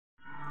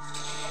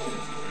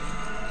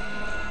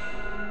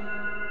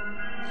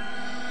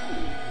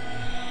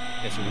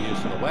It's Reviews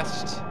from the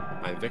West.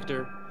 I'm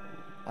Victor.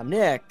 I'm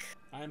Nick.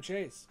 I'm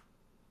Chase.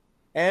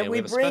 And we we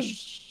have a bring...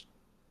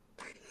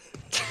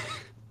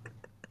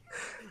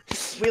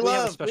 We have a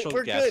love... special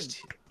We're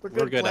guest. good. We're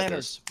good at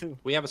planners, this. too.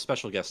 We have a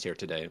special guest here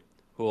today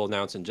who will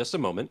announce in just a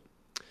moment.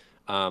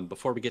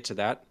 Before we get to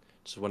that,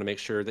 just want to make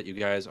sure that you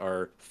guys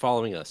are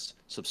following us,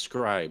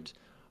 subscribed,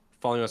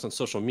 following us on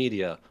social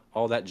media,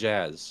 all that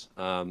jazz,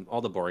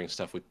 all the boring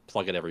stuff we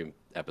plug at every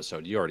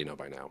episode. You already know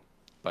by now.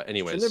 But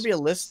anyways. Should there be a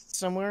list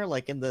somewhere,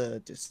 like in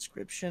the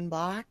description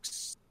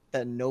box,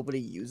 that nobody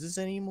uses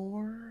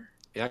anymore?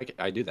 Yeah,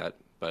 I do that,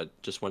 but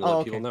just want to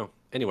let people know.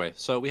 Anyway,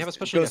 so we have a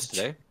special guest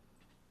today.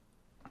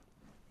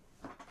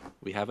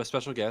 We have a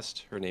special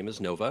guest. Her name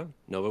is Nova.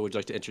 Nova, would you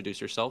like to introduce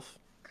yourself?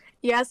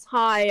 Yes,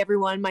 hi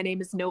everyone. My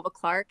name is Nova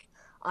Clark.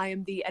 I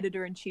am the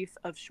editor-in-chief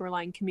of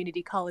Shoreline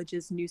Community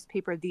College's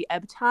newspaper, The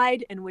Ebb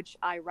Tide, in which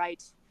I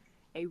write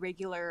a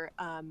regular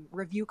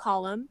review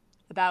column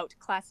about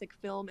classic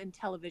film and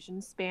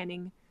television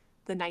spanning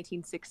the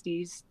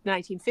 1960s, the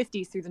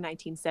 1950s through the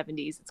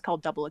 1970s. It's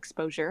called Double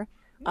Exposure.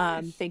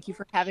 Thank you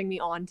for having me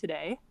on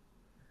today.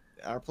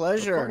 Our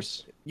pleasure. Of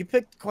course. You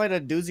picked quite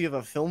a doozy of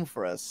a film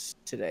for us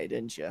today,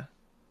 didn't you?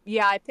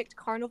 Yeah, I picked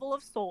Carnival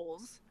of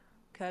Souls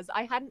because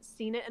I hadn't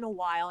seen it in a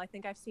while. I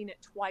think I've seen it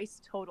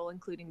twice total,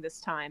 including this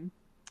time.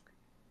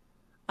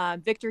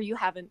 Victor, you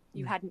hadn't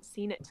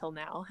seen it till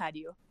now, had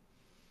you?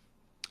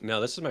 No,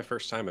 this is my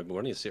first time. I've been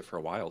wanting to see it for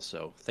a while,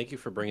 so thank you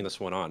for bringing this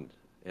one on.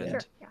 And Sure,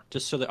 yeah.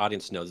 just so the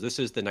audience knows, this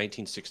is the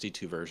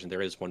 1962 version.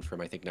 There is one from,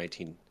 I think,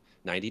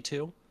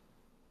 1992.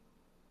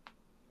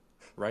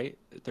 Right?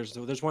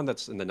 There's one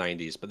that's in the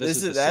 90s, but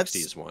this is the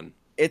 60s one.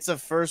 It's a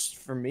first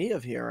for me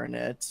of hearing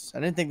it. I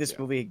didn't think this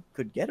movie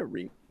could get a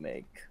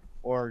remake,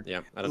 or I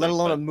don't let know,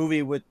 alone but a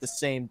movie with the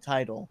same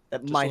title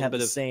that just a might little have bit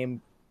the of-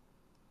 same.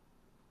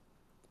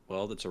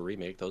 Well, it's a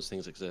remake. Those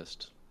things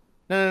exist.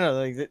 No.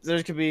 Like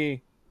there could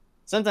be.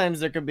 Sometimes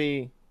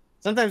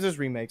there's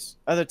remakes.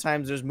 Other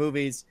times there's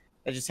movies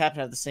that just happen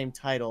to have the same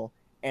title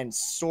and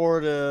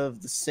sort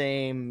of the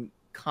same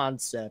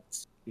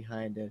concept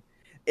behind it.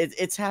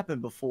 It's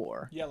happened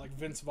before. Yeah, like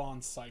Vince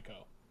Vaughn's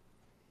Psycho.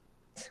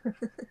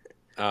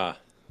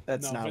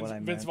 That's not what I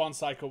meant. Vince Vaughn's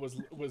Psycho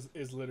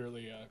is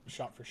literally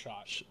shot for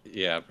shot,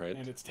 Yeah, right.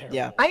 and it's terrible.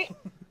 Yeah.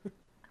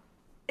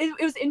 It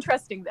was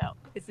interesting though.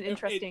 It's an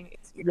interesting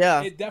experience.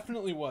 Yeah. It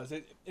definitely was.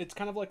 It's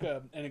kind of like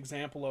an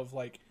example of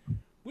like,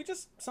 we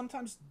just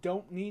sometimes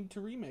don't need to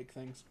remake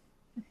things.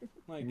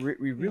 Like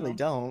We really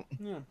don't.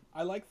 Yeah,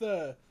 I like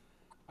the.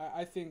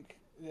 I think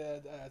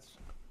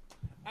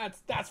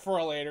that's for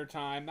a later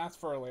time. That's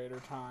for a later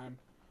time.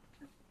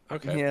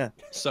 Okay. Yeah.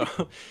 So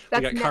we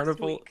That's got next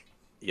Carnival. week.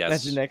 Yes.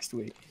 That's next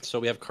week. So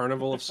we have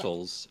Carnival of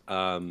Souls.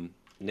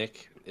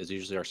 Nick is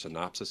usually our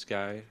synopsis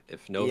guy.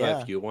 If Nova,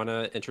 Yeah. if you want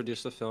to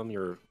introduce the film,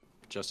 you're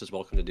just as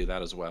welcome to do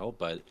that as well.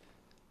 But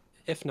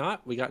if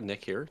not, we got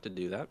Nick here to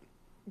do that.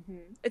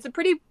 It's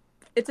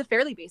a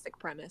fairly basic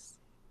premise.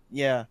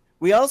 Yeah.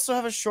 We also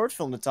have a short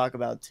film to talk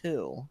about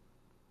too.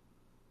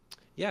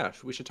 Yeah,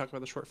 we should talk about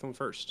the short film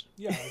first.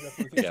 Yeah, I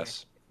definitely think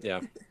Yes.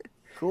 Yeah.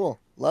 Cool.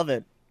 Love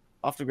it.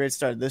 Off to a great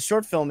start. The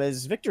short film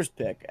is Victor's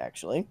pick,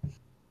 actually.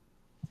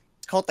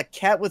 It's called The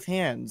Cat with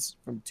Hands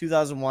from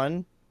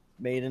 2001,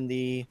 made in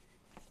the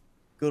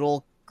good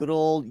old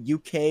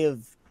UK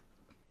of.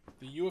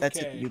 The U of That's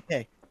K. it,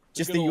 UK.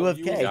 Just good the U old of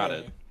U K. of You K. got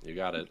it. You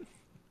got it.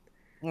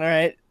 All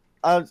right.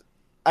 I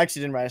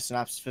actually didn't write a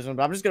synopsis for this one,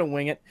 but I'm just gonna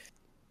wing it.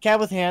 Cat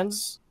with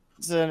Hands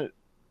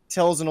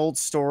tells an old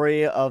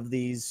story of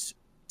these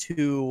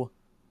two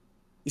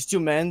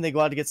men. They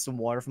go out to get some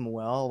water from a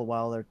well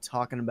while they're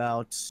talking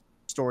about the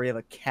story of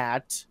a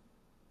cat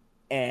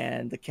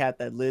and the cat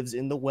that lives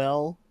in the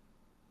well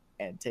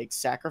and takes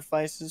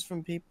sacrifices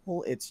from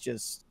people. It's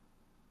just,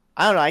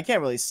 I don't know. I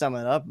can't really sum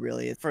it up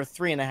really for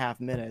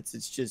 3.5 minutes.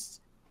 It's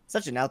just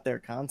such an out there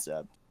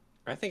concept.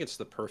 I think it's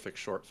the perfect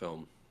short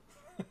film.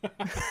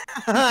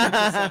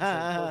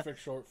 Perfect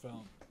short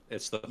film.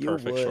 It's the You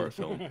perfect would. short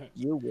film.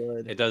 You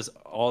would. It does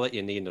all that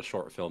you need in a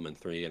short film in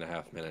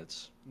 3.5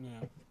 minutes. Yeah,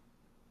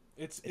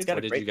 it's got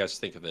What a did you guys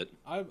think of it?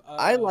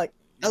 I liked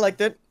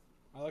it.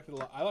 I liked it a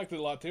lot. I liked it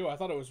a lot too. I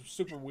thought it was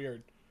super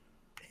weird.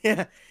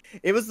 Yeah,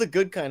 it was the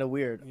good kind of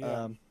weird.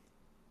 Yeah.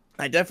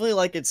 I definitely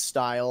like its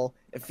style.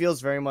 It feels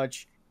very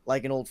much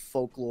like an old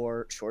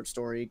folklore short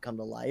story come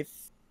to life.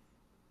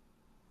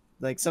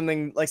 Like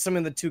something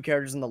the two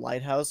characters in the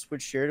lighthouse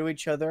would share to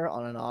each other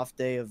on an off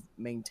day of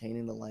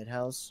maintaining the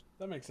lighthouse.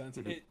 That makes sense.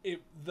 Mhm.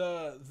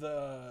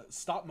 The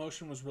stop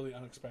motion was really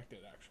unexpected,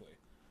 actually.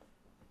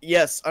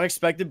 Yes,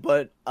 unexpected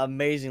but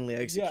amazingly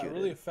Yeah, executed.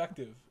 really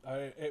effective.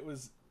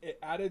 It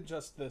added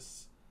just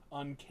this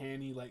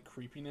uncanny like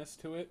creepiness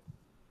to it.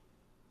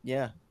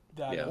 Yeah.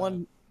 That Yeah.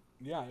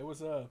 Yeah, it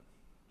was a.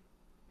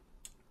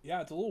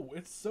 Yeah,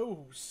 it's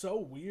so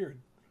weird.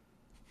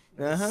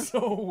 Uh-huh.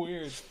 So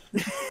weird.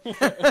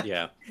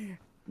 Yeah.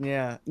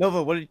 Yeah.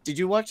 Nova, did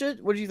you watch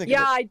it? What did you think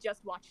Yeah, of it? I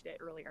just watched it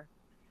earlier.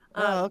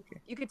 Oh, okay.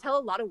 You could tell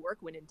a lot of work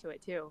went into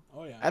it too.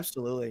 Oh yeah.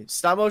 Absolutely.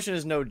 Stop motion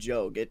is no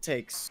joke. It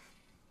takes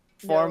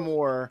far No.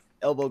 more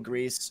elbow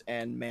grease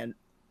and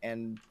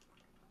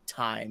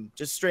time,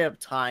 just straight up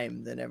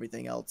time than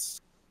everything else.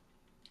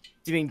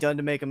 It's being done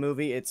to make a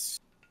movie. It's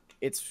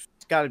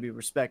got to be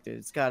respected.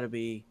 It's got to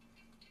be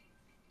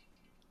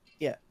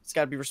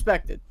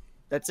respected.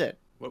 That's it.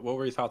 What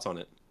were your thoughts on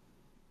it?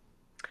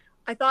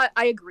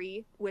 I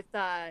agree with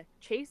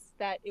Chase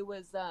that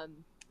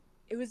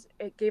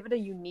it gave it a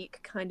unique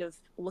kind of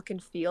look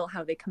and feel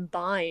how they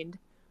combined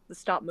the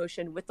stop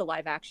motion with the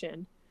live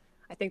action.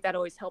 I think that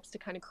always helps to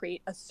kind of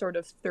create a sort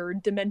of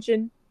third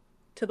dimension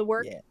to the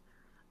work.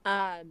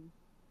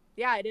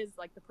 Yeah, it is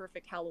like the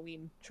perfect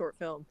Halloween short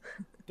film.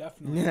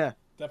 Definitely. Yeah.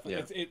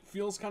 Definitely. Yeah. It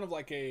feels kind of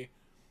like a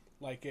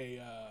I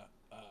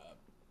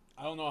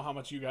don't know how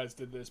much you guys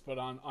did this, but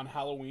on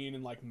Halloween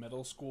in like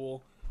middle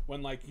school,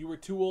 when like you were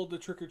too old to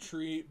trick or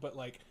treat, but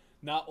like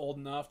not old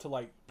enough to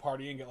like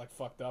party and get like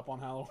fucked up on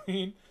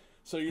Halloween.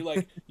 So you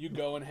like you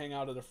go and hang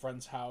out at a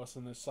friend's house,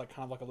 and there's like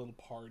kind of like a little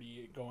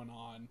party going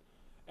on,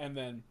 and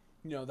then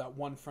you know that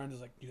one friend is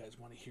like, "You guys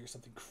want to hear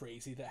something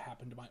crazy that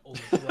happened to my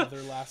older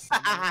brother last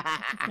summer?"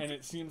 And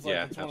it seems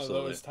like it's one of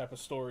those type of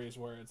stories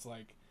where it's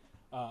like,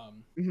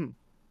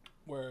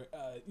 where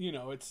you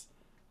know, it's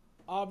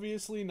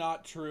obviously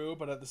not true,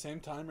 but at the same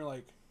time you're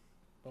like,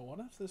 but what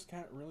if this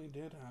cat really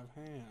did have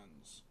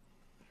hands?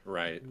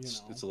 Right. You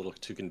It's know. a little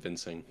too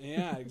convincing.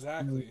 Yeah,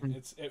 exactly.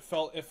 It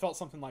felt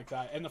something like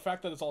that, and the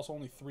fact that it's also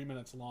only 3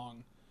 minutes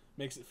long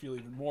makes it feel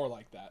even more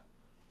like that.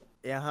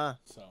 Yeah, huh?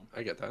 So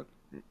I get that.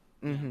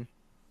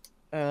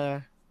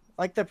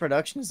 Like the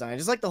production design,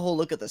 just like the whole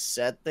look of the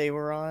set they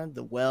were on,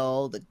 the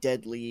well, the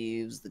dead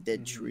leaves, the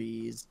dead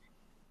trees,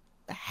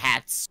 the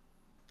hats,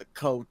 the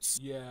coats.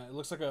 yeah, it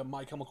looks like a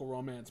My Chemical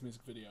Romance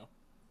music video.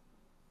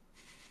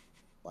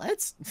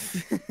 What?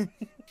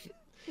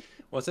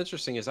 What's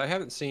interesting is I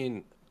haven't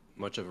seen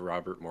much of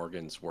Robert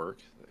Morgan's work,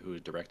 who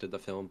directed the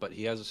film, but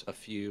he has a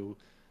few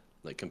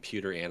like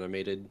computer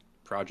animated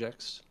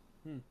projects.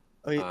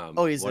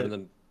 He's one of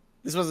them.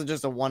 This wasn't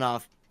just a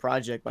one-off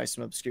project by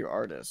some obscure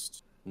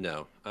artist.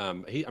 No, I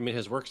mean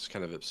his work's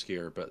kind of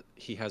obscure, but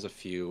he has a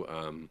few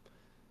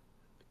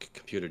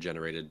computer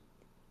generated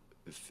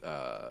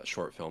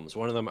short films.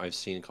 One of them I've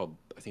seen called,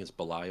 I think it's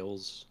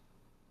Belial's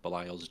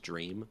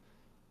Dream.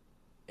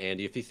 And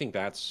if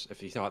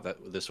you thought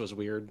that this was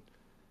weird,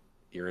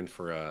 you're in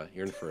for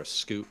a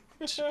scoot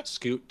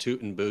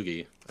toot and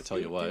boogie. I tell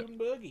you what. Toot and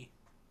boogie.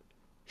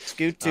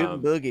 Scoot, toot,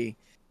 and boogie.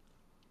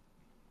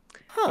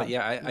 Huh. But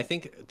yeah, I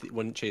think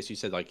when Chase, you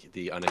said like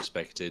the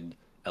unexpected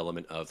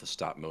element of the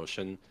stop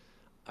motion,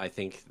 I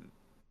think,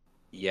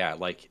 yeah,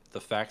 like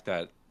the fact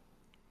that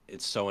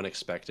it's so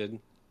unexpected,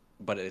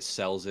 but it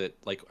sells it.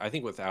 Like I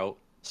think without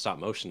stop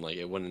motion, like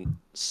it wouldn't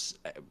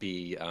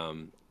be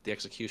the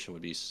execution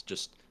would be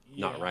just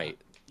not right.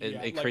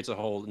 It creates a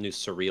whole new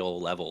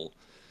surreal level.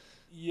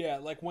 Yeah,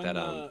 like when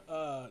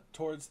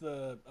towards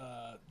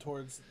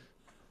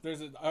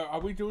there's are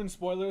we doing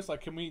spoilers?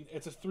 Like, can we?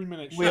 It's a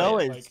 3-minute. We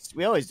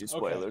always do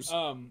spoilers.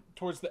 Okay.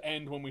 Towards the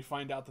end, when we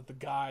find out that the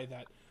guy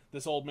that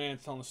this old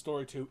man's telling the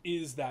story to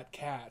is that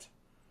cat,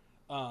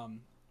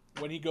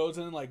 when he goes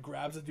in and like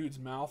grabs a dude's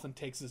mouth and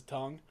takes his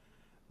tongue,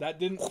 that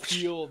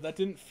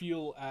didn't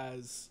feel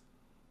as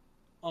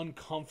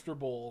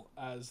uncomfortable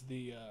as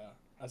the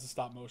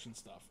stop motion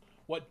stuff.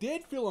 What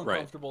did feel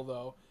uncomfortable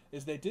though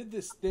is they did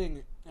this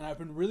thing, and I've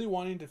been really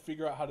wanting to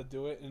figure out how to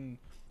do it. And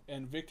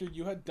Victor,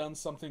 you had done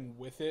something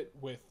with it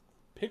with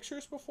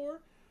pictures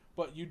before,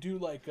 but you do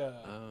like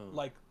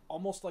like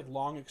almost like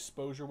long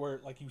exposure where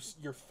like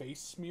your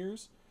face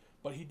smears.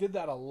 But he did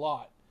that a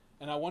lot,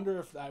 and I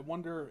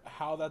wonder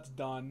how that's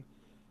done,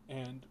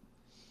 and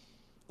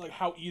like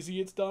how easy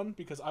it's done,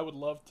 because I would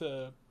love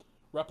to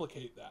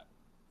replicate that.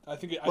 I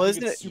think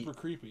it's super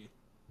creepy.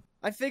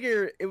 I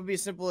figure it would be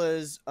as simple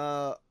as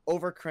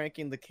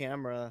overcranking the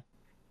camera.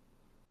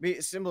 Be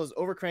as simple as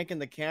overcranking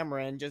the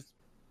camera and just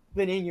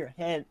spinning your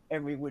head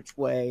every which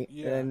way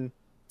and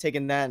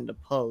taking that into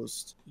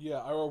post. Yeah,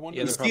 I wonder.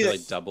 Yeah, they're probably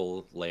like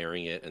double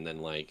layering it and then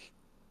like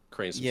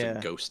creating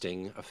some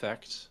ghosting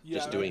effect. Yeah,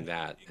 just doing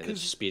that and it's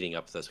speeding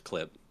up this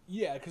clip.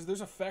 Yeah, because there's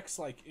effects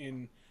like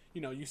in,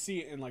 you know, you see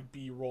it in like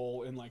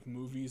B-roll in like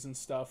movies and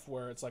stuff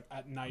where it's like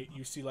at night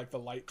you see like the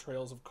light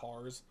trails of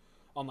cars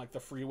on like the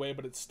freeway,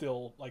 but it's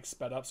still like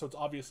sped up, so it's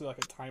obviously like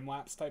a time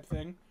lapse type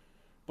thing.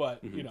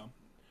 But you know,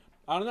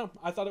 I don't know.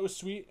 I thought it was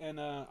sweet, and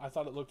I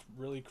thought it looked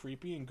really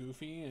creepy and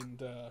goofy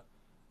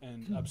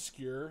and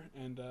obscure,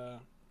 and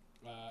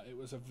it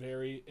was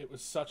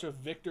such a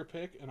Victor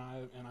pick, and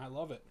I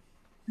love it.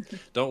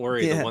 Don't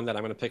worry, the one that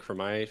I'm going to pick for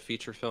my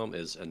feature film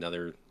is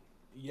another.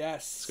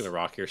 Yes, it's going to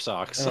rock your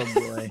socks. Oh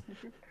boy.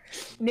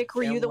 Nick,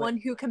 were you the one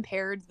who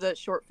compared the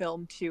short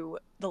film to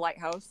The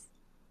Lighthouse?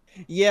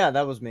 Yeah,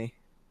 that was me.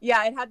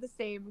 Yeah, it had the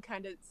same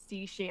kind of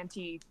sea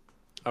shanty.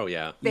 Oh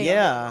yeah.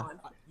 Yeah.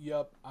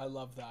 Yep, I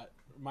love that.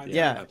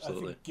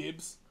 Absolutely. I think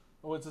Gibbs.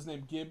 What's his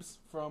name? Gibbs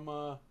from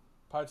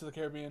Pirates of the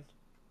Caribbean.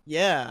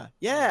 Yeah.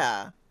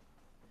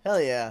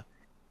 Hell yeah.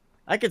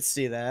 I could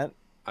see that.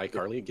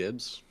 iCarly,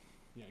 Gibbs.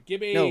 Yeah,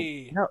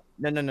 Gibby. No.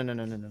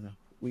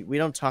 We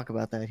don't talk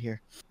about that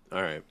here.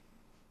 All right.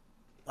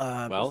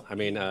 Well, I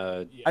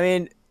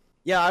mean,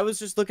 Yeah, I was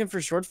just looking for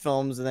short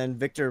films, and then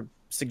Victor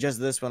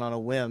suggested this one on a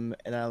whim,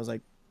 and I was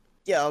like,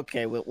 yeah,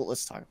 okay,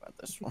 let's talk about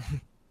this one.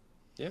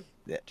 Yeah.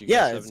 Yeah, Do you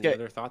guys have it's any good.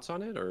 other thoughts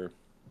on it, or?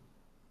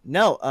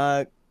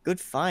 No, good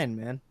find,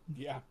 man.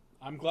 Yeah,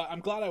 I'm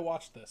glad I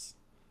watched this.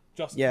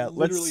 Yeah,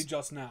 Literally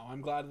just now.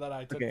 I'm glad that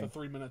I took Okay. the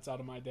 3 minutes out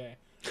of my day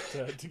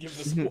to give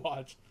this a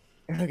watch.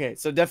 Okay,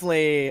 so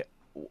definitely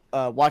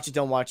watch it,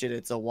 don't watch it.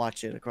 It's a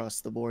watch it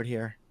across the board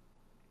here.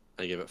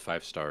 I give it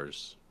 5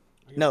 stars.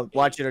 I give No, it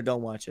watch it or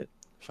don't watch it.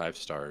 5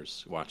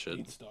 stars. Watch it.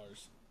 8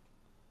 stars.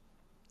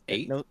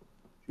 8? No,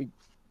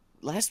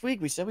 last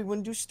week we said we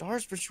wouldn't do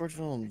stars for short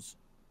films.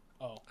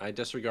 Oh, I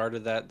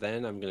disregarded that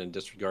then. I'm going to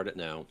disregard it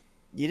now.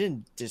 You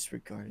didn't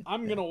disregard it.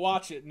 I'm gonna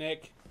watch it,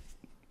 Nick.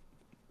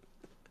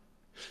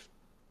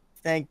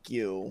 Thank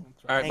you.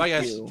 All right, Thank bye,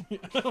 guys.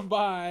 you.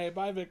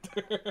 Bye,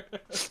 Victor.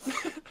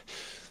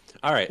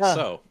 All right, Huh.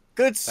 so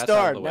Good out of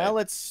start. the Now way.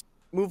 let's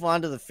move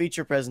on to the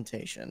feature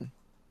presentation.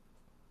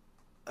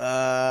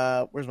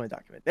 Where's my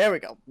document? There we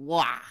go.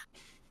 Wow.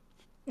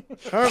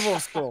 Carnival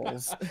of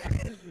Skulls.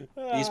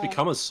 he's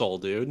become a soul,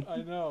 dude. I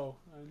know.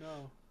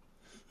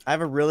 I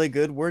have a really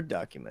good Word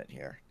document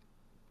here.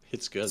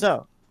 It's good.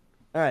 So,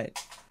 all right.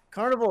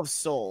 Carnival of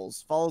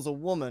Souls follows a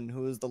woman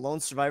who is the lone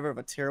survivor of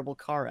a terrible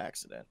car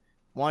accident.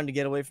 Wanting to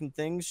get away from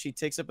things, she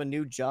takes up a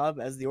new job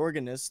as the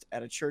organist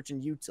at a church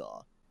in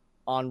Utah.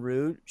 En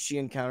route, she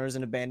encounters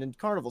an abandoned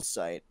carnival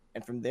site,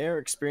 and from there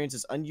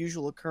experiences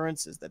unusual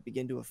occurrences that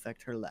begin to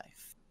affect her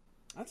life.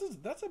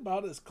 That's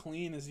about as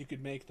clean as you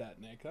could make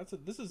that, Nick.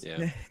 This is.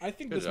 Yeah. I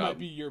think Good this might job.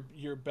 be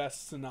your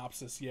best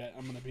synopsis yet.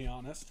 I'm gonna be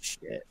honest.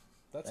 Shit.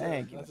 That's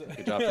Thank you. That's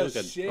Good job. Feel good.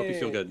 Hope you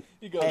feel Shit. good.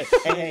 You go.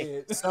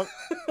 Hey, shit.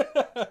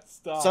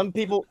 Stop. Some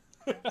people,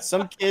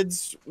 some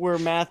kids were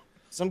math.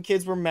 Some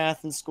kids were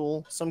math in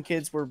school. Some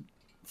kids were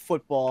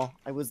football.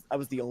 I was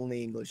the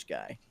only English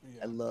guy.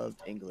 Yeah. I loved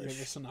You're the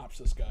English.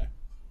 synopsis guy.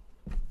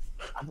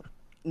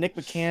 Nick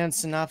McCann,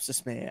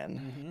 synopsis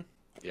man. Mm-hmm.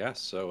 Yeah,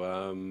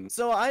 so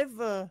So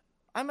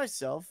I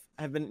myself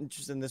have been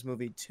interested in this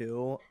movie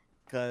too,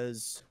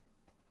 because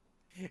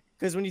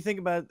when you think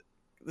about it,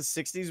 the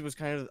 '60s was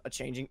kind of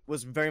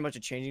was very much a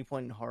changing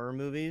point in horror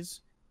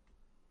movies.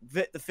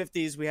 The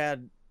 '50s we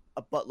had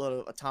a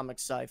buttload of atomic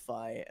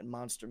sci-fi and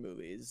monster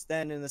movies.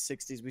 Then in the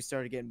 '60s we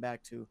started getting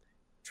back to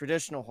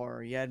traditional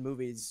horror. You had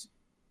movies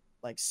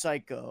like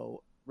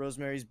Psycho,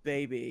 Rosemary's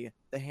Baby,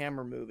 the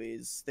Hammer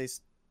movies.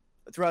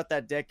 Throughout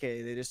that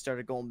decade they just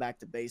started going back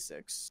to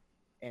basics,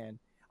 and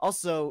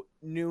also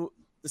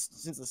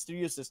since the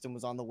studio system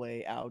was on the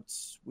way out,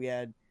 we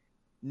had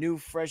new,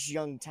 fresh,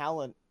 young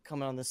talent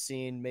coming on the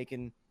scene,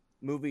 making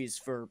movies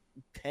for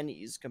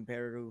pennies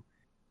compared to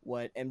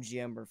what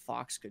MGM or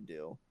Fox could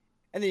do.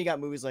 And then you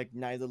got movies like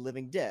Night of the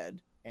Living Dead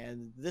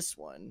and this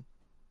one.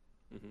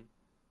 mhm.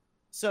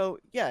 So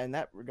yeah, in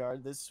that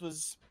regard, this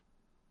was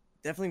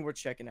definitely worth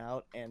checking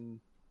out. And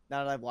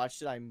now that I've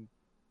watched it, I'm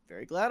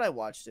very glad I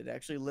watched it. It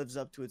actually lives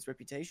up to its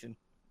reputation.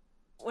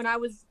 When I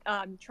was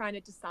trying to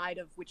decide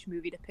of which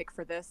movie to pick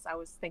for this, I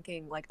was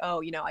thinking like,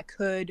 oh,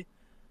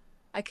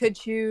 I could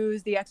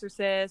choose The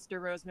Exorcist or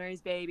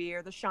Rosemary's Baby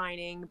or The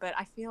Shining, but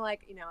I feel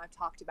like, I've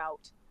talked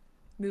about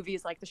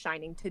movies like The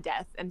Shining to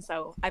death, and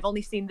so I've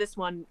only seen this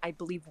one, I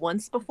believe,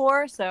 once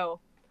before, so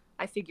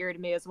I figured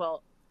may as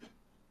well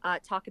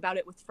talk about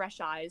it with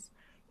fresh eyes.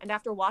 And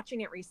after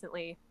watching it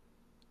recently,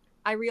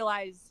 I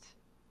realized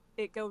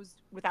it goes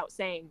without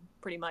saying,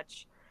 pretty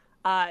much,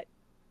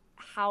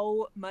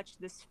 how much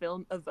this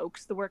film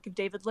evokes the work of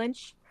David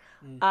Lynch.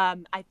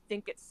 I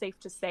think it's safe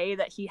to say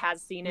that he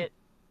has seen it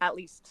at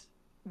least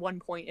one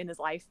point in his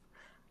life.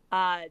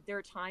 There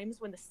are times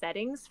when the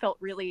settings felt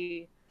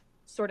really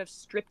sort of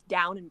stripped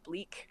down and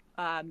bleak,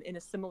 in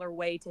a similar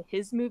way to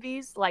his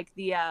movies, like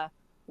the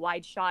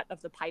wide shot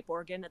of the pipe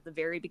organ at the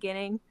very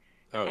beginning.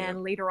 Oh, yeah.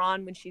 And later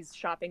on when she's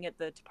shopping at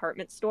the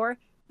department store.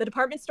 The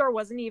department store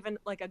wasn't even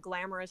like a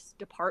glamorous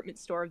department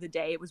store of the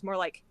day. It was more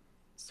like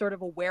sort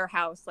of a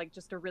warehouse, like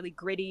just a really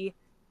gritty,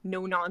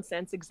 no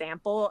nonsense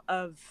example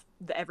of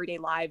the everyday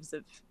lives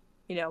of,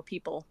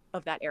 people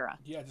of that era.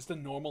 Yeah, just a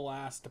normal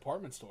ass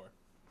department store.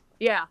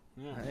 Yeah.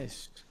 Yeah.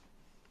 Nice.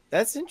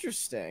 That's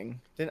interesting.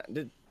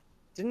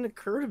 Didn't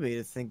occur to me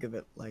to think of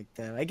it like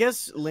that. I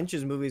guess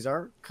Lynch's movies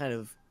are kind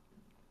of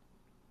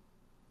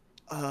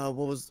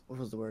what was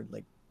the word?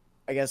 Like,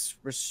 I guess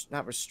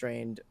not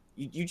restrained.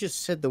 You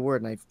just said the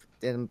word, and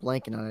I'm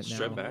blanking on it now.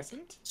 Strip back?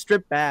 Wasn't?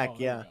 Strip back, Oh,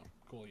 there yeah. we go.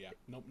 Cool, yeah.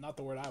 Nope, not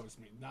the word I was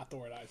meaning. Not the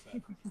word I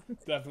said.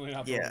 Definitely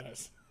not the Yeah. word I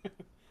said.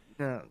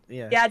 No,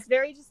 yeah. Yeah, it's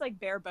very just like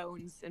bare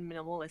bones and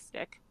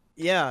minimalistic.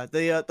 Yeah,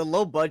 the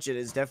low budget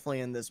is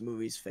definitely in this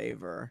movie's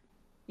favor.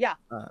 Yeah.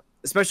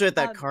 Especially at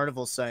that Um,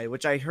 carnival site,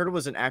 which I heard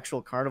was an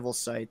actual carnival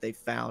site they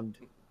found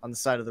on the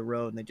side of the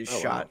road, and they just Oh,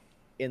 shot wow.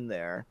 in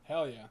there.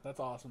 Hell yeah, that's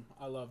awesome.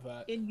 I love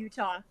that. In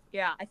Utah.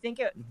 Yeah, I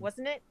think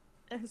wasn't it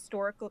a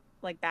historical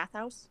like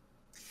bathhouse?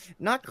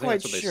 Not I think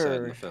quite that's what they said in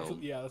sure. the film.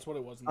 Yeah, that's what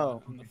it was in,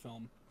 Oh. in the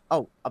film.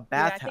 Oh, a I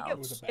bathhouse. think It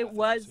was a It bathhouse,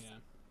 was- yeah.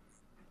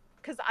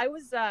 Because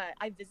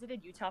I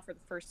visited Utah for the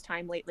first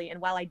time lately, and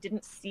while I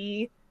didn't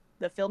see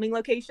the filming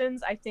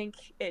locations, I think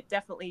it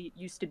definitely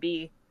used to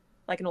be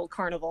like an old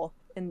carnival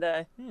in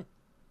the Hmm.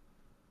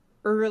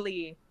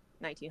 early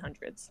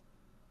 1900s.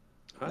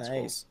 That's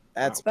Nice. cool.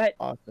 That's Wow. But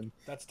awesome.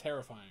 That's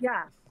terrifying.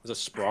 yeah, It's a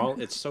sprawl.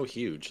 It's so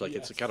huge. Like Yeah,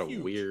 it's it's got a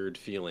huge. weird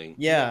feeling.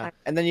 Yeah, Yeah.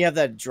 and then you have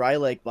that dry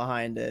lake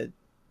behind it.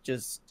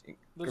 Just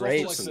There's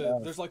great also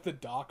stuff. there's like the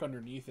dock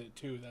underneath it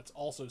too. That's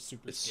also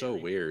super. It's scary.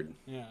 so weird.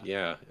 Yeah.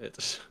 Yeah.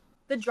 It's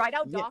the dried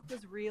out Yeah. dock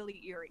was really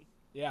eerie.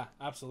 Yeah.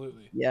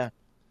 Absolutely. Yeah,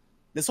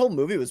 this whole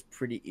movie was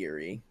pretty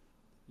eerie.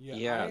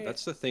 yeah.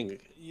 That's the thing.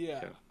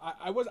 Yeah, Yeah.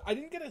 I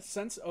didn't get a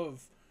sense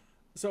of,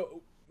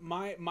 so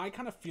my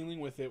kind of feeling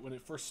with it when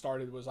it first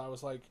started was I'm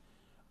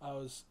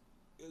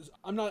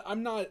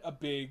not a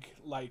big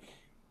like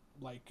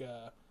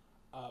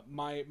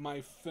my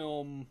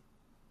film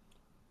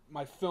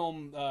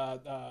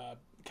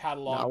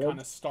catalog Knowledge? kind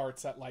of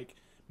starts at like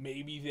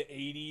maybe the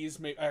 80s.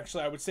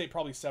 Actually, I would say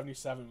probably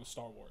 77 was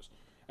Star Wars,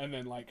 and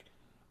then like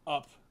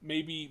up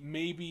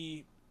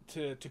maybe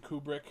to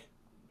Kubrick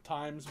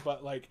times,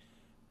 but like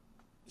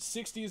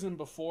 60s and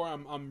before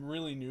I'm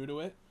really new to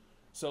it.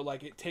 So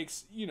like it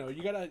takes, you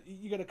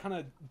gotta kind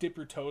of dip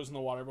your toes in the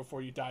water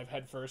before you dive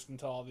headfirst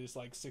into all these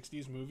like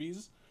 60s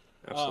movies.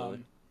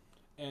 Absolutely.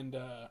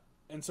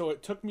 And so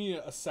it took me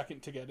a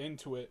second to get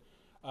into it.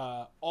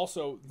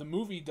 Also, the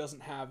movie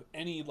doesn't have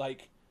any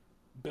like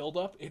build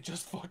up. It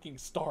just fucking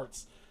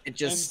starts. It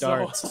just And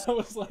starts. So I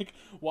was like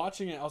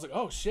watching it. I was like,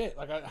 oh shit!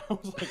 Like I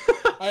was like,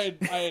 I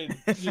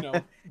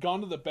had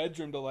gone to the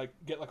bedroom to like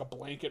get like a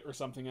blanket or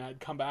something, and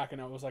I'd come back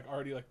and I was like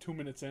already like 2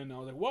 minutes in. And I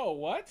was like, whoa,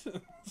 what? So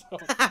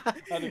I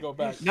had to go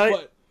back.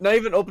 Not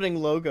even opening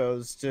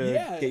logos to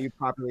Yeah. get you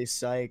properly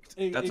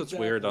psyched. That's what's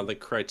weird. On the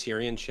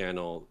Criterion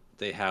channel,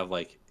 they have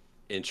like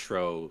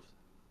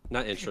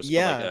not intros,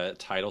 Yeah. but like a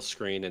title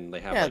screen, and they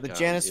have Yeah, like the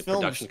Janus a Films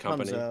production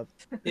comes company. up.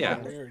 Yeah,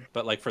 Weird.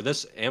 but like for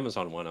this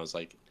Amazon one, I was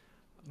like,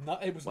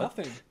 It was What?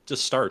 nothing.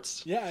 just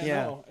starts. Yeah, I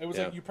Yeah. know. It was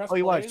Yeah. like you press Oh,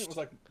 you play and watched- it was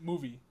like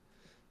movie.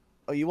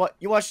 Oh, you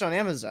watched it on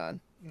Amazon?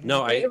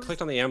 No, I It was-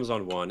 clicked on the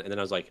Amazon one, and then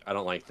I was like, I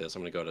don't like this.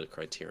 I'm gonna go to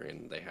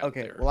Criterion. They have it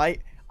Okay, there. well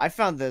I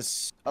found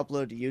this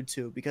upload to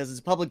YouTube because it's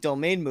a public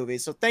domain movie.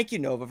 So thank you,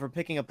 Nova, for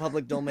picking a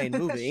public domain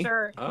movie.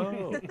 Sure.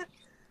 Oh,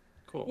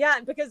 cool. Yeah,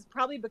 because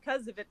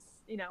of its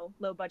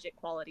low budget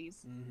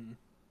qualities. Mm-hmm.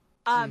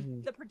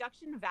 Mhm. The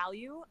production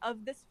value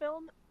of this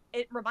film,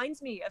 it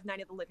reminds me of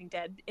Night of the Living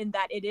Dead in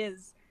that it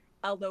is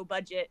a low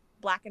budget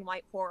black and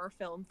white horror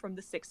film from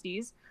the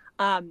 60s,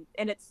 and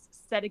it's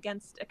set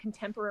against a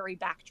contemporary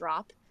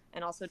backdrop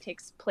and also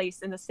takes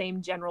place in the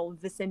same general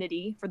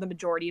vicinity for the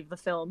majority of the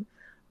film.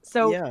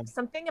 So Yeah.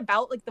 something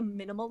about like the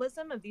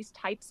minimalism of these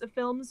types of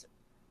films,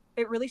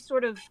 it really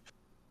sort of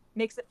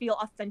makes it feel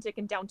authentic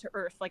and down to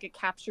earth. Like it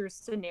captures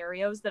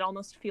scenarios that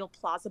almost feel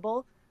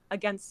plausible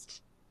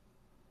against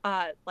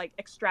like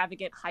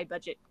extravagant high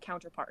budget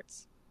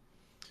counterparts.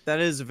 That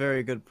is a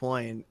very good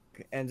point,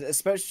 and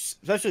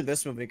especially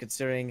this movie,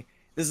 considering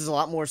this is a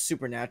lot more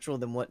supernatural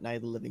than what Night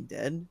of the Living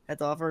Dead had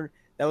to offer.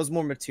 That was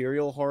more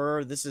material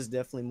horror. This is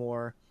definitely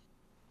more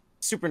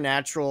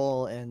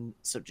supernatural and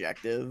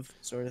subjective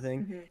sort of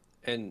thing. Mm-hmm.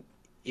 And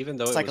even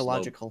though it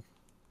Psychological. was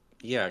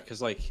yeah,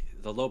 because like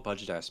the low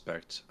budget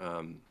aspect,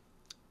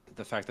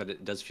 the fact that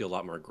it does feel a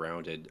lot more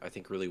grounded, I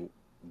think really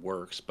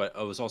works. But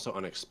it was also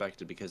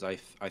unexpected because I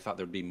thought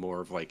there'd be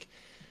more of like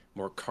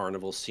more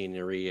carnival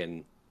scenery,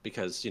 and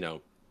because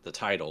the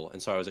title,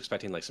 and so I was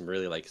expecting like some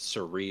really like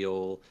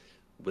surreal,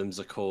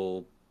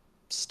 whimsical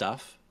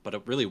stuff, but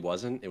it really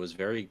wasn't. It was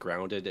very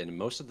grounded, and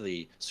most of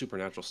the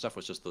supernatural stuff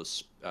was just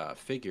those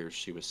figures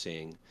she was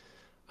seeing.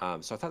 So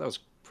I thought that was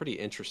pretty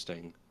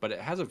interesting, but it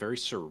has a very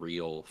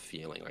surreal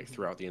feeling like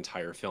throughout the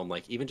entire film.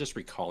 Like even just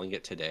recalling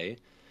it today,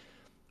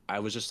 I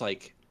was just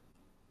like,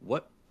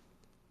 what's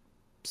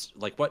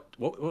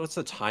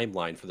the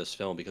timeline for this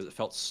film? Because it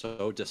felt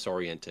so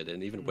disoriented,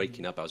 and even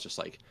waking up, I was just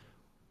like,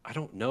 I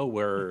don't know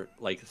where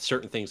like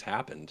certain things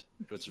happened.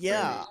 It was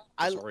Yeah,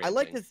 I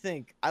like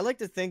disorienting. I like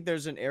to think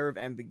there's an air of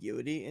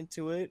ambiguity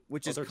into it,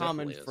 which Oh, is there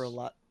common definitely for a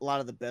is. lot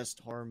of the best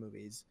horror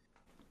movies.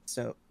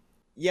 So,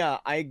 yeah,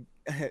 I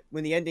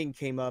when the ending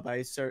came up,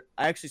 I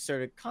actually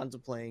started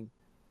contemplating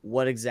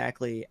what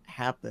exactly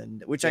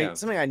happened, which Yeah.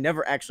 something I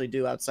never actually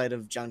do outside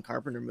of John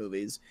Carpenter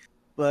movies,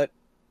 but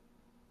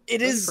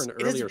it Especially is for an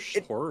it is- earlier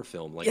it- horror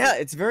film. Like yeah,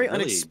 it's very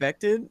really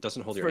unexpected.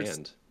 doesn't hold for your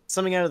hand.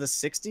 Something out of the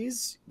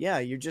 60s. Yeah,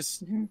 you're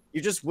just Mhm.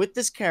 with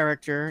this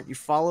character. You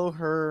follow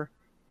her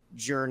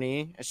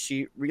journey as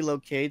she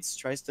relocates,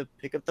 tries to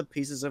pick up the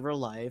pieces of her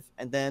life,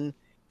 and then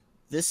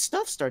this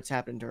stuff starts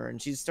happening to her,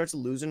 and she starts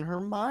losing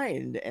her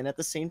mind. And at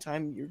the same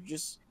time, you're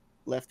just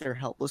left there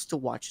helpless to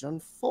watch it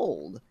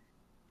unfold.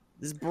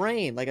 This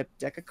brain, like a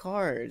deck of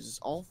cards,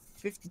 all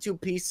 52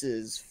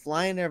 pieces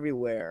flying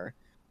everywhere.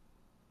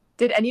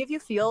 Did any of you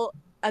feel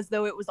as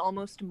though it was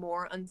almost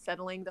more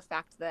unsettling the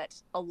fact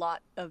that a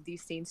lot of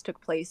these scenes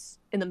took place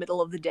in the middle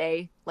of the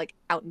day, like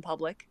out in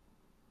public?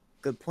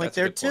 Good point That's a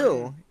there good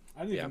too. point. I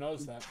didn't Yeah. even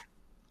notice that.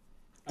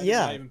 I Yeah.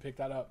 did not even pick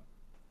that up.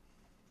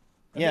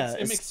 Yeah, It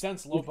it's- makes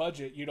sense. Low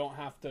budget. You don't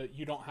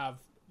have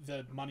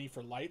the money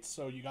for lights,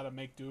 so you got to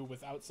make do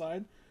with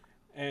outside.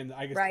 And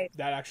I guess Right.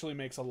 that actually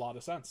makes a lot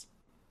of sense.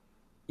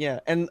 Yeah,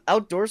 and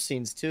outdoor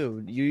scenes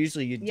too. You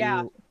do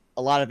Yeah.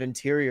 a lot of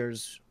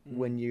interiors Mhm.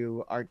 when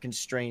you are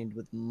constrained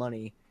with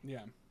money.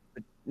 Yeah.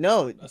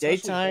 No, Especially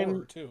daytime,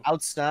 horror, too.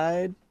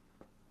 outside.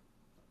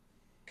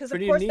 Because of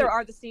Pretty course neat. there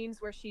are the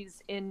scenes where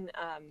she's in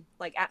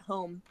like at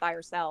home by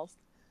herself.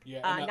 Yeah.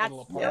 In And that that's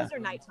little those apartment are or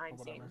nighttime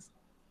whatever. scenes.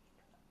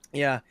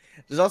 Yeah,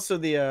 there's also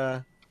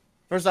the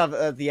first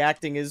off, the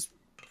acting is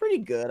pretty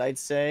good, I'd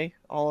say,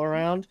 all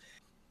around.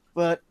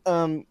 But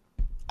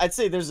I'd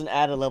say there's an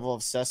added level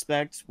of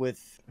suspect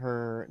with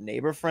her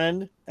neighbor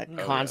friend that Oh,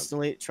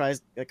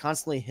 yeah.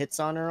 constantly hits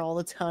on her all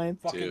the time.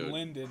 Fucking Dude.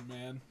 Lyndon,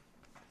 man.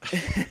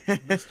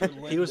 Mr.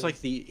 Lyndon.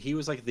 He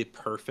was like the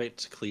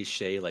perfect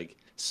cliche, like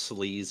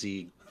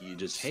sleazy. You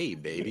just, hey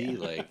baby,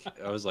 like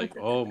I was like,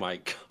 oh my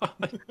god,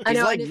 I He's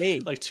know, like and me.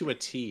 like to a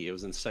T. It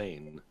was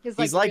insane. his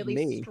he's like like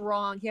really me.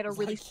 strong. He had a He's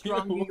really like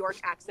strong you. New York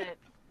accent,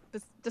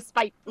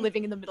 despite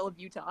living in the middle of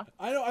Utah.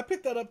 I know. I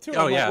picked that up too.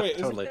 Oh, I'm yeah, like, wait,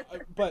 totally.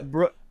 But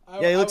Bro-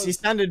 I, yeah, he I looks. was-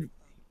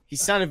 He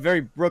sounded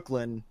very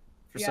Brooklyn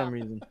for Yeah. some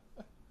reason.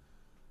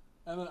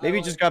 and then Maybe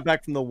I he just like- got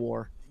back from the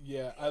war.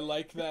 Yeah, I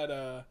like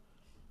that.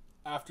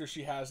 After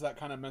she has that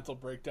kind of mental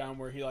breakdown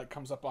where he like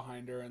comes up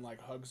behind her and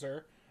like hugs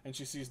her, and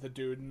she sees the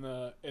dude in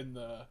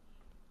the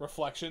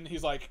reflection.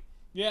 He's like,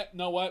 "Yeah,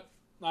 know what?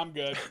 I'm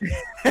good."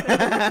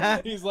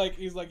 he's like,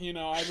 I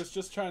was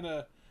just trying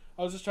to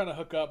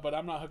hook up, but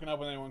I'm not hooking up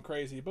with anyone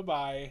crazy. Bye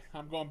bye.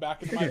 I'm going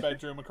back into my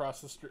bedroom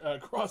across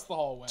the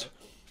hallway.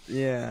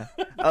 Yeah.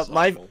 It's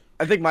My awful.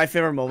 I think my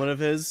favorite moment of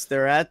his,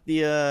 they're at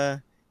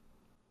the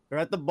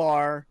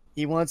bar.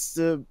 He wants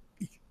to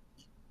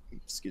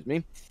excuse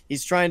me.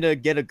 He's trying to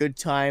get a good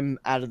time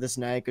out of this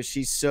night because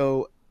she's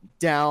so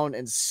down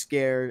and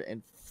scared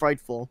and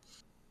frightful.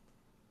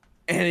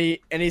 And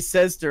he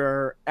says to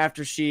her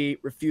after she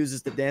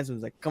refuses to dance,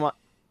 he's like, come on,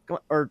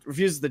 or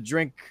refuses to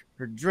drink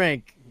her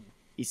drink.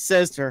 He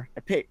says to her,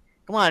 I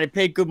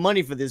paid good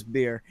money for this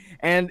beer.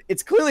 And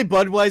it's clearly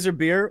Budweiser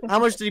beer. How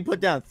much did he put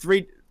down?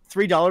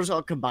 $3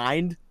 all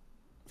combined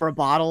for a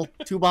bottle,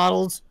 2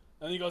 bottles.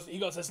 And he goes,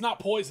 it's not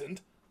poisoned.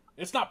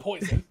 It's not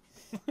poison.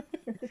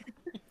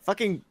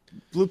 Fucking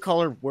blue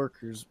collar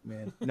workers,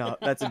 man. No,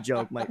 that's a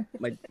joke. My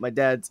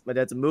dad's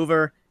a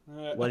mover.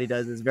 What he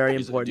does is very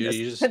important. Dude,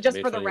 you just, Just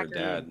made for the fun of record.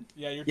 your dad.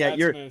 Yeah, Yeah,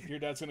 your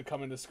dad's gonna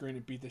come into the screen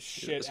and beat the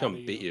shit It's out gonna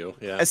of beat you.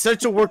 you. Yeah.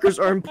 Essential workers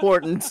are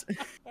important.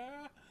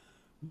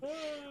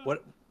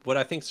 What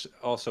I think's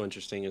also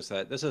interesting is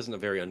that this isn't a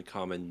very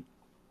uncommon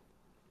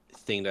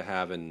thing to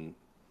have in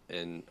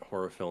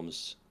horror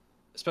films,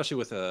 especially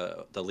with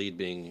the lead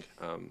being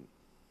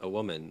a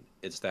woman.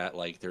 It's that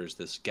like there's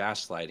this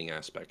gaslighting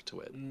aspect to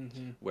it,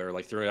 where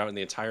like throughout in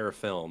the entire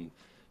film,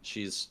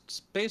 she's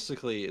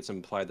basically, it's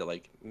implied that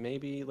like,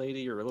 maybe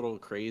lady, you're a little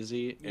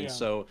crazy, and Yeah.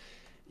 so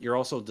you're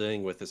also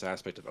dealing with this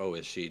aspect of, oh,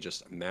 is she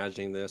just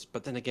imagining this?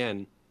 But then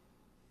again,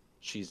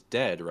 she's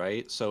dead,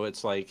 right? So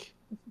it's like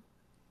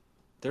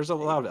there's a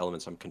lot of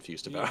elements I'm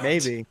confused about.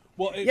 Maybe.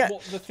 Well, Yeah.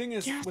 well, the thing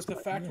is, with the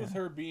fact yeah. with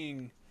her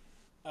being,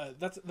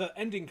 that's the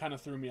ending kind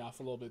of threw me off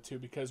a little bit too,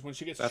 because when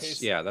she gets That's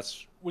chased,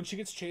 that's when she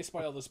gets chased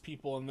by all those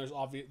people, and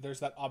there's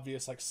that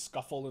obvious like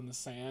scuffle in the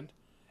sand,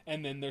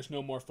 and then there's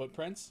no more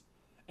footprints,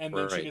 and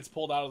then she Right. gets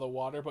pulled out of the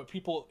water, but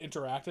people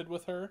interacted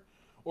with her,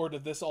 or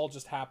did this all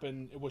just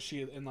happen? Was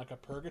she in like a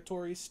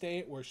purgatory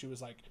state where she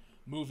was like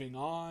moving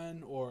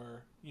on,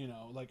 or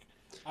like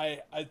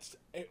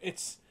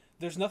it's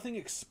there's nothing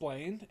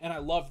explained, and I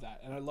love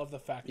that, and I love the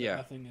fact that Yeah.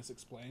 nothing is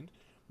explained.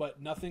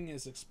 But nothing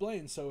is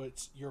explained, so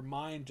it's your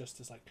mind just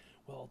is like,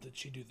 well, did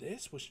she do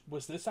this?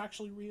 Was this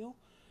actually real?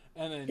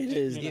 And then It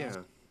is. yeah.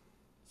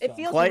 It So-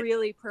 feels Quite-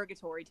 really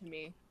purgatory to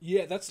me.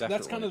 Yeah, that's kind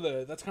Definitely.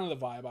 of the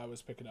vibe I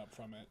was picking up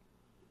from it.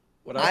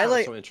 What I I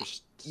like- also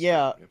interested.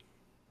 yeah.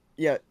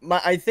 Yeah,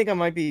 I think I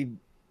might be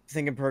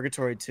thinking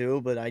purgatory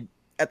too, but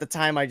at the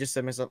time I just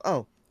said to myself,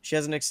 oh, she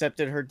hasn't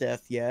accepted her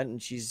death yet,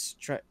 and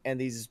and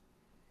these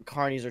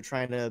carnies are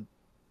trying to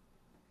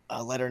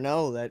let her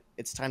know that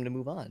it's time to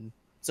move on.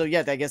 So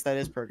yeah, I guess that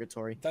is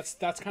purgatory. That's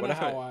kind What of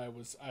if I-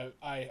 how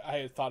I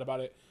had thought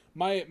about it.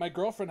 My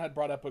girlfriend had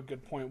brought up a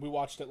good point. We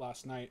watched it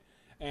last night,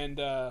 and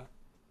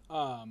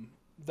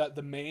that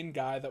the main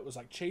guy that was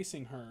like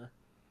chasing her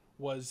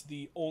was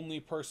the only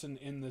person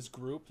in this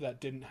group that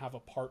didn't have a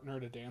partner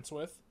to dance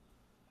with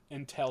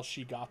until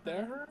she got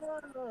there.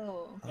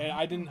 Oh. And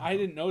I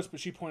didn't notice, but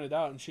she pointed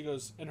out, and she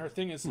goes, and her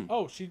thing is,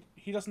 oh,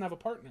 he doesn't have a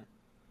partner,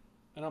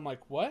 and I'm like,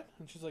 what?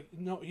 And she's like,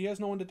 no, he has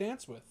no one to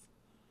dance with.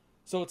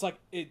 So it's like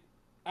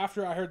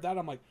after I heard that,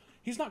 I'm like,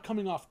 he's not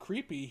coming off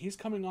creepy. He's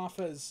coming off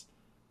as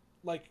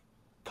like,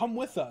 come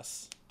with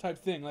us type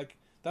thing. Like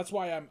that's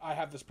why I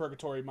have this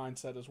purgatory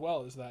mindset as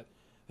well. Is that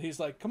he's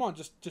like, come on,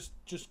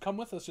 just come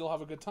with us. You'll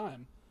have a good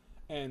time.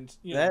 And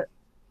That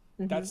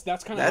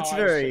that's kind of That's how I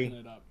very- was picking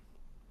it up.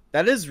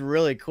 that is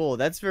really cool.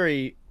 That's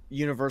very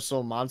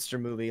Universal monster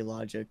movie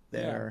logic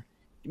there,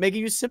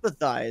 making you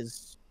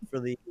sympathize for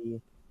the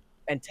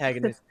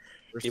antagonist.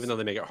 Even though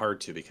they make it hard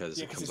to because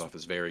Yeah, it 'cause comes it's off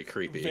as very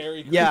creepy.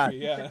 Very creepy. Yeah.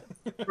 Yeah.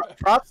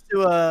 Props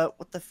to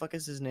what the fuck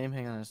is his name?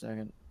 Hang on a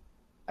second.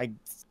 I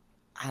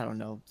don't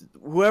know.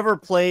 Whoever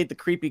played the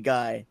creepy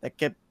guy that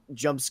kept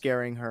jump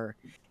scaring her.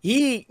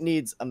 He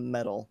needs a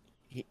medal.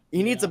 He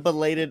needs a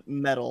belated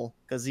medal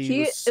because he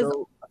was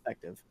so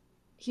effective.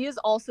 He is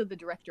also the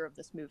director of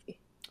this movie.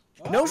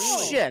 No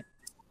shit.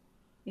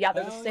 Yeah,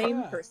 they're the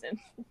same person.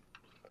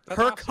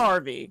 Kirk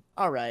Harvey.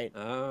 All right.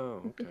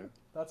 Oh, okay.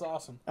 That's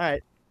awesome. All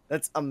right.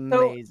 That's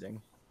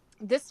amazing.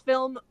 So, this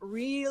film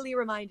really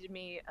reminded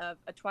me of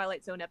a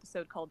Twilight Zone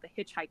episode called The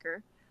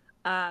Hitchhiker,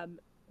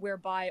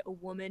 whereby a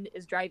woman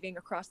is driving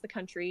across the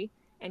country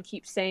and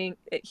keeps saying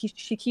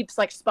she keeps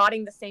like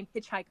spotting the same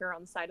hitchhiker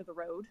on the side of the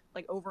road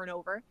like over and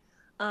over.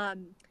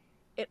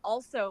 It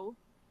also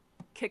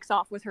kicks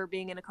off with her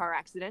being in a car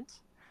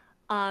accident.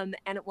 And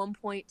at one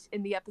point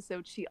in the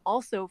episode, she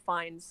also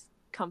finds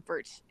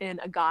comfort in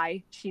a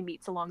guy she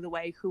meets along the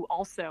way who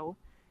also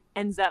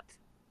ends up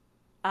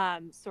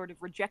sort of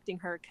rejecting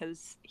her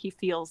because he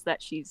feels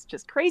that she's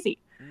just crazy.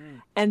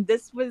 And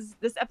this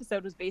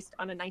episode was based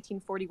on a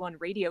 1941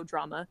 radio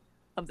drama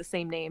of the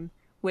same name,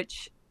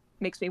 which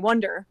makes me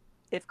wonder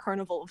if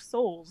Carnival of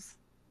Souls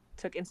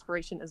took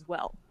inspiration as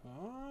well.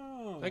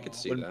 I could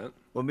see that.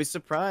 Wouldn't be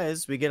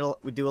surprised. We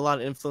do a lot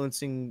of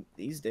influencing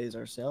these days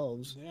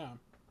ourselves. Yeah.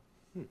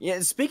 Yeah.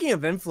 Speaking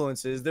of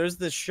influences, there's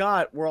this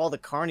shot where all the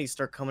carnies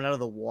start coming out of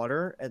the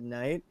water at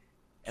night,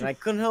 and I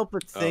couldn't help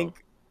but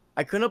think,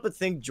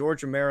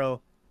 George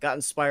Romero got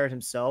inspired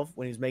himself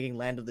when he was making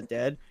Land of the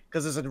Dead,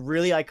 because there's a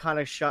really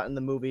iconic shot in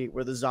the movie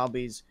where the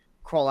zombies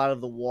crawl out of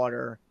the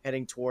water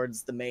heading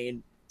towards the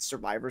main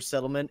survivor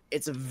settlement.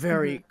 It's a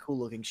very cool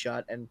looking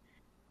shot, and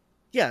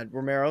yeah,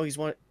 Romero,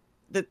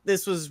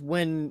 this was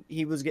when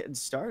he was getting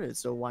started,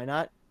 so why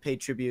not pay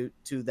tribute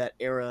to that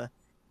era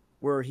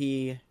where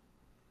he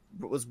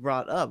was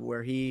brought up,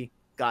 where he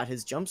got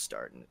his jump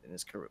start in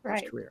his career.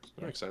 Right.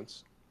 That makes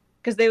sense.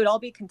 Because they would all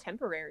be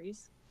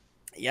contemporaries.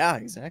 Yeah,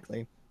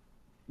 exactly.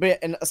 But yeah,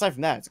 and aside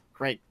from that, it's a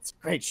great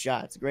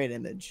shot. It's a great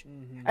image.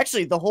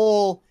 Actually,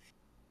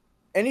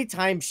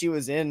 anytime she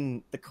was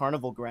in the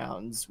carnival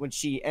grounds, when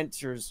she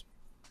enters,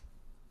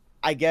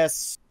 I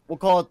guess we'll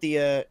call it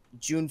the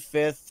June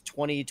 5th,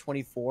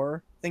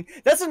 2024 thing.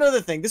 That's another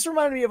thing. This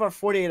reminded me of our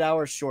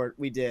 48-hour short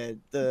we did,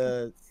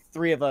 the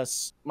three of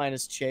us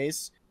minus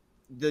Chase,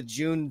 the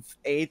June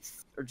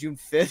 8th or June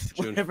 5th,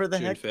 whatever the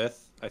heck. June 5th,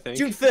 I think.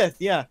 June 5th,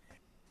 yeah.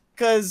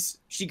 Because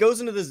she goes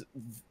into this,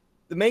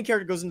 the main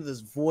character goes into this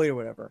void or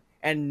whatever,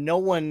 and no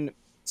one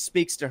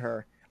speaks to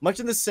her.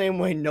 Much in the same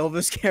way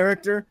Nova's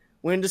character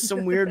went into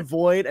some weird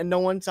void and no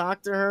one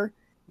talked to her.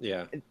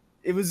 Yeah.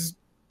 It was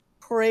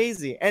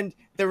crazy. And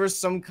there was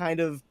some kind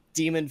of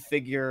demon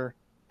figure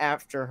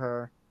after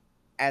her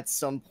at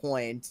some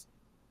point.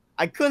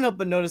 I couldn't help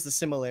but notice the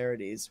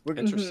similarities.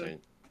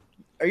 Interesting.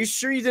 Are you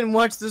sure you didn't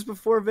watch this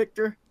before,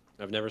 Victor?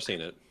 I've never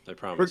seen it. I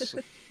promise.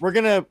 We're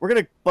gonna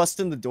bust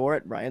in the door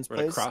at Ryan's We're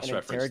gonna place.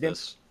 cross-reference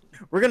this.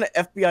 We're gonna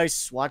FBI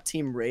SWAT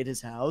team raid his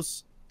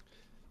house.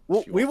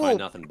 You won't find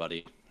nothing,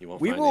 buddy. You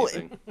won't find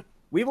anything.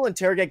 We will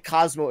interrogate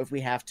Cosmo if we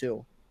have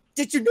to.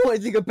 Did you know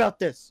anything about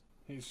this?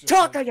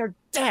 Talk or you're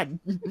dead.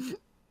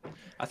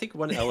 I think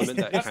one element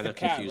that kind of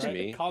confused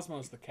me.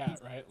 Cosmo's the cat,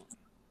 right?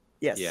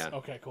 Yes. Yeah.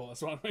 Okay, cool. I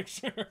just want to make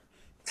sure.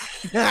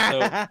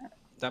 So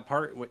that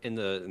part in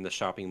the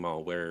shopping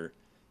mall where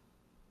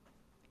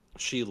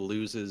she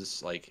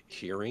loses like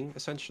hearing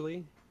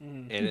essentially,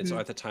 and it's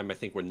at the time I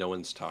think where no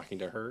one's talking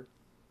to her.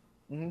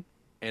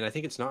 And I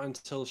think it's not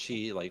until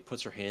she like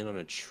puts her hand on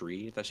a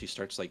tree that she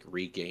starts like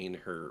regain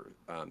her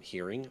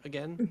hearing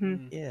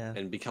again. Yeah.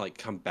 And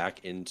come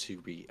back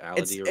into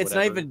reality or it's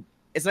whatever.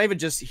 It's not even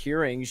just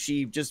hearing.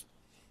 She just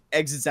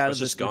exits out of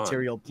this gone.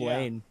 material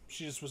plane. Yeah,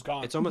 she just was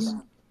gone. It's almost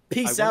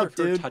Peace I wonder out, if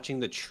her dude. touching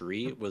the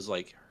tree was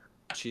like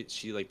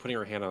she like putting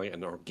her hand on like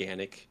an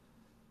organic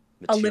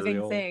A material.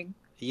 living thing.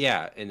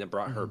 Yeah, and it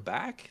brought her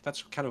back.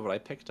 That's kind of what I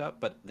picked up.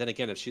 But then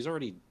again, if she's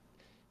already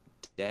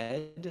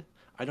dead,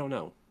 I don't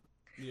know.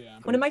 Yeah.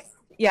 One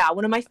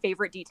of my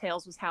favorite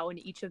details was how in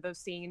each of those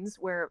scenes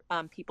where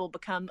people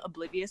become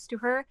oblivious to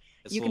her,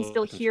 It's you a can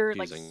little still hear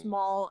like confusing.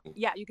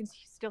 you can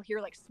still hear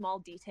like small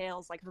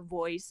details like her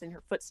voice and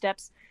her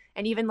footsteps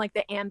and even like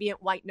the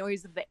ambient white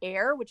noise of the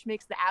air, which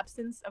makes the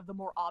absence of the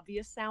more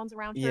obvious sounds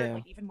around her Yeah.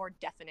 like even more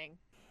deafening.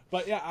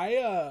 But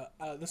yeah,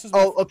 this is.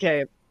 Oh,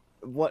 okay.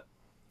 What?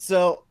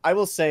 So I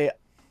will say,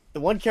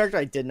 the one character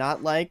I did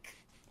not like.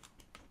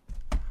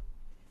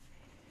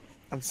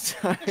 I'm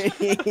sorry.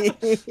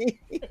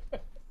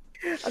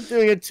 I'm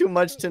doing it too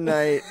much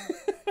tonight.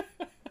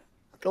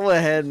 Go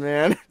ahead,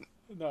 man.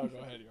 No, go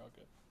ahead. You're all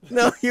good.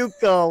 No, you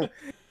go.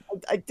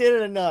 I did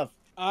it enough.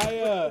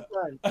 I've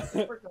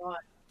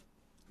Forgot.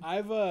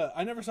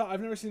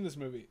 never seen this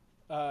movie.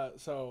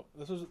 So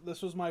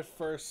this was my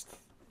first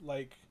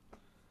like.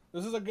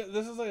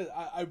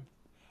 I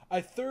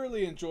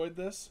thoroughly enjoyed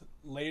this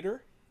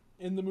later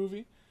in the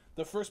movie.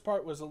 The first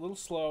part was a little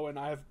slow, and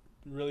I have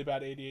really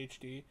bad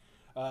ADHD.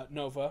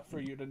 Nova, for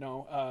you to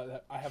know,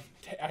 that I have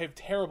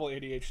terrible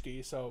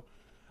ADHD, so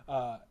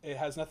it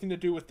has nothing to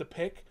do with the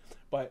pick.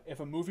 But if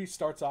a movie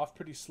starts off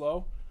pretty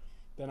slow,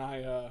 then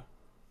I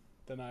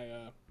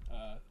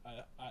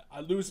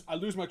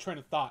lose my train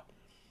of thought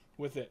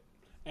with it,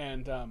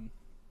 and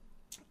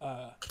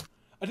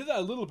I did that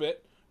a little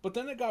bit, but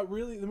then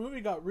the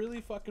movie got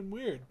really fucking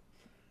weird.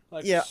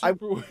 Like, Yeah,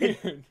 super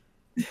weird.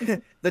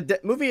 The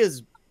movie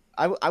is,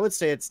 I would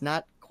say it's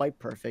not quite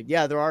perfect.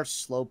 Yeah, there are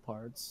slow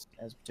parts,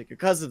 as particular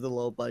because of the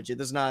low budget.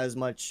 There's not as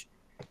much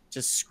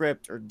just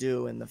script or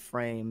do in the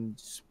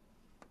frames.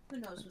 Who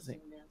knows what's in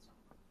there?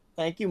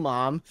 Thank you,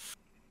 Mom.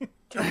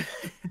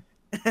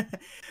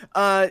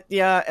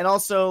 Yeah, and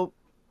also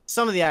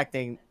some of the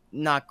acting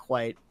not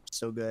quite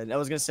so good. I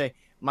was gonna say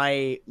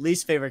my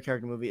least favorite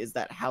character movie is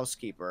that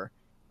housekeeper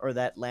or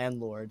that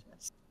landlord.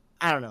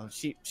 I don't know.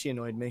 She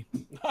annoyed me.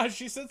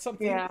 She said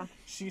something. Yeah.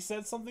 She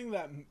said something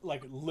that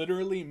like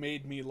literally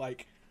made me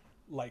like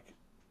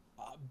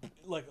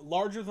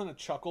larger than a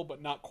chuckle,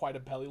 but not quite a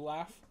belly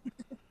laugh.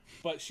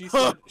 But she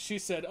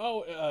said,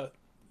 "Oh,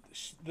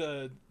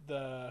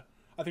 the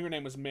I think her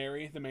name was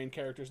Mary. The main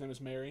character's name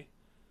is Mary."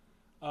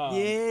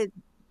 Yeah,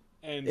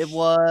 and it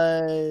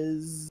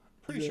was.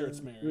 pretty sure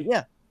it's Mary.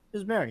 Yeah, it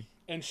was Mary.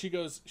 And she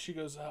goes.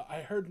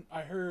 I heard.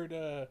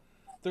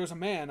 There was a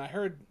man. I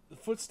heard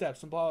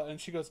footsteps and blah.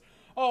 And she goes,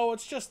 "Oh,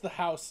 it's just the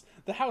house.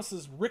 The house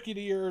is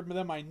ricketier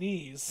than my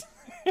knees."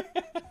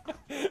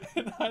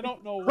 And I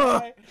don't know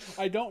why.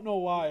 I don't know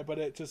why, but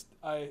it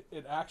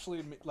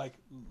actually like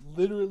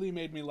literally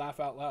made me laugh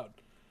out loud.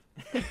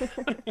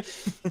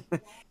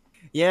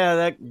 Yeah,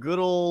 that good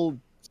old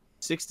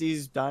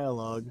 60s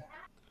dialogue.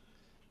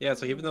 Yeah,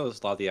 so even though a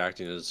lot of the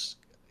acting is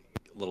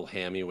a little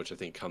hammy, which I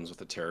think comes with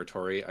the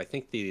territory, I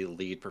think the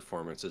lead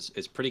performance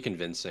is pretty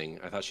convincing.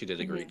 I thought she did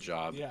a great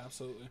job. Yeah,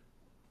 absolutely.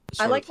 I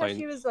Sort of liked how playing-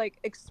 she was like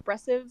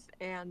expressive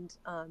and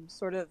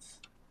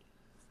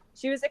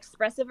she was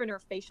expressive in her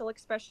facial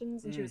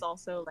expressions, and she was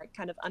also like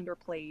kind of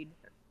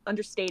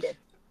understated.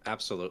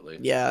 Absolutely.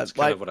 Yeah, that's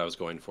kind like- of what I was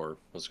going for. I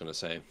was going to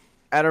say.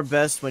 At her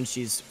best, when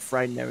she's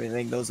frightened and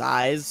everything, those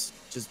eyes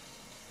just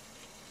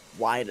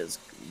wide as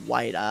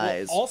white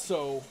eyes. Well,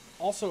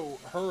 also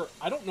her.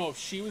 I don't know if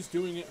she was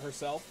doing it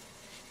herself.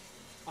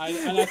 I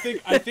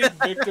think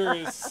Victor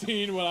is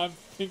seeing what I'm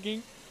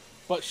thinking,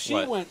 but she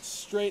What? went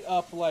straight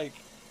up like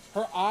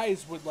her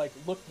eyes would like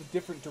look the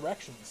different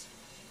directions,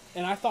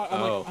 and I thought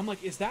I'm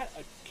like, is that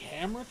a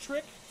camera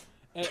trick?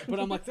 But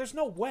I'm like, there's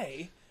no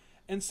way.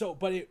 And so,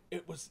 but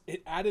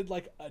it added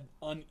like an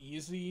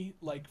uneasy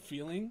like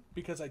feeling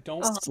because I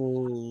don't.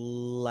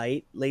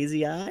 Slight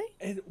lazy eye.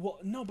 Well,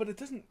 no, but it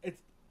doesn't.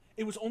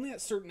 It was only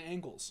at certain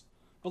angles,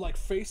 but like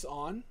face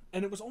on,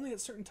 and it was only at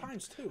certain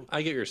times too.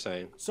 I get what you're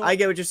saying. So I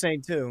get what you're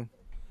saying too.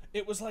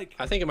 it was like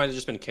I think it might have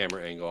just been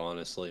camera angle,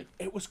 honestly.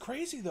 it was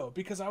crazy though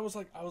because I was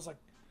like,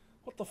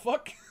 what the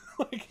fuck?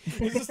 Like,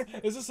 is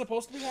this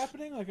supposed to be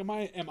happening? Like,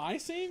 am I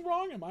seeing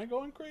wrong? Am I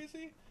going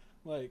crazy?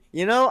 Like,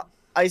 You know,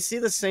 I see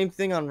the same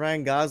thing on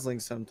Ryan Gosling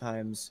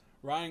sometimes,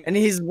 Ryan, and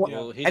he's one,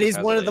 Well, he and just he's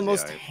has one a of the lazy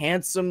most eye.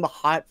 handsome,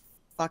 hot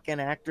fucking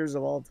actors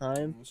of all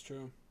time. that's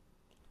true.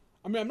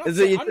 I mean,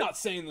 I'm not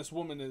saying this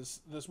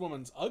woman's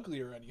ugly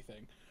or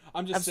anything.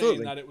 I'm just Absolutely.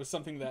 saying that it was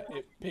something that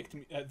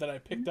I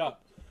picked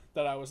up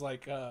that I was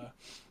like,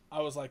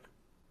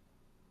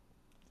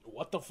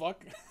 what the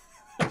fuck?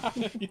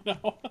 You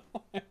know,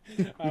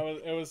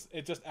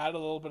 it just added a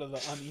little bit of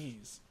the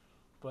unease.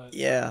 But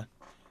Yeah,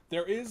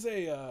 there is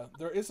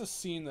a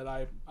scene that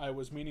I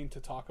was meaning to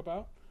talk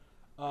about,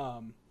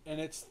 and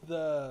it's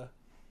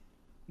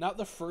not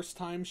the first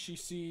time she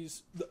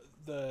sees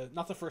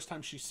not the first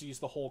time she sees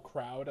the whole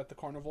crowd at the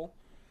carnival,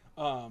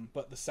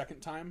 but the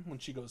second time when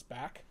she goes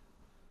back.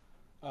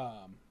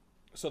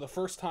 So the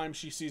first time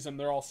she sees them,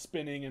 they're all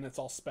spinning and it's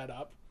all sped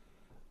up,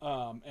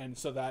 and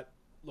so that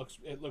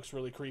looks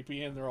really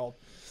creepy, and they're all,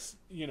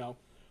 you know,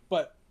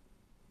 but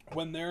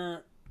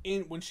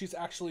when she's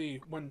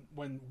actually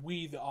when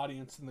we, the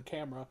audience and the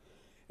camera,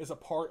 is a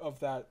part of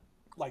that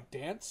like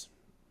dance,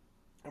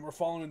 and we're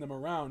following them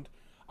around,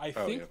 I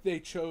think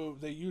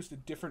they used a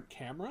different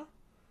camera,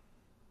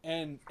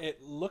 and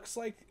it looks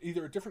like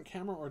either a different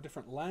camera or a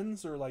different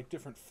lens or like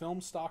different film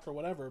stock or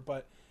whatever,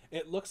 but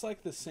it looks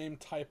like the same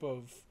type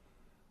of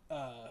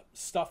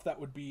stuff that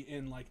would be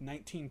in like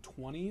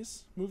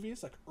 1920s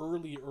movies, like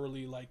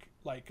early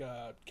like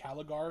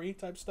Caligari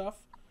type stuff.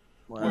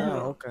 wow, Where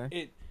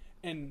okay,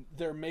 and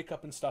their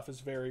makeup and stuff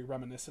is very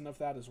reminiscent of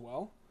that as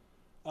well.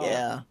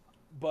 yeah.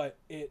 But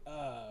it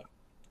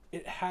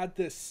had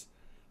this,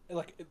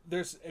 like,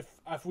 there's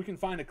if we can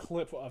find a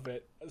clip of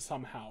it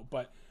somehow,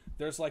 but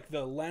there's like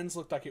the lens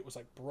looked like it was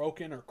like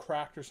broken or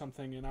cracked or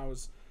something, and I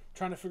was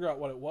trying to figure out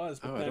what it was.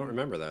 But I don't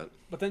remember that.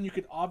 But then you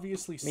could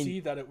obviously see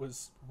that it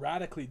was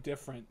radically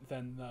different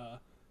than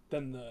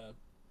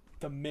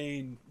the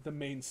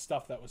main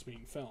stuff that was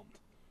being filmed.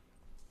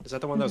 Is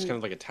that the one that was kind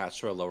of like attached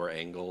to a lower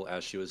angle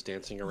as she was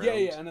dancing around?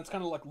 Yeah, and it's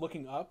kind of like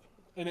looking up,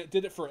 and it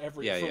did it for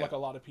like a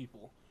lot of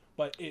people.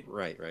 But it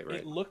Right.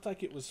 it looked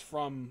like it was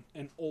from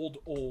an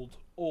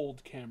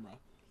old camera,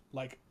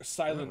 like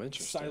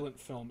silent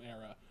film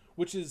era,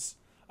 which is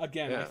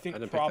again I think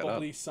didn't pick that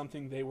probably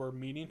something they were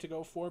meaning to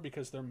go for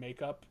because their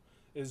makeup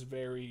is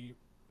very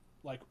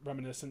like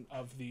reminiscent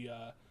of the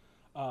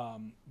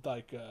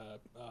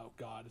oh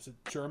god, is it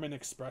German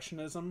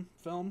expressionism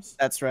films?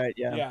 That's right.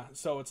 Yeah. Yeah,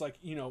 so it's like,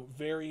 you know,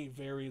 very,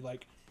 very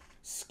like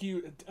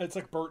skewed. It's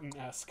like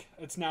Burton-esque.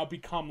 It's now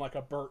become like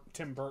a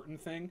Tim Burton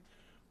thing,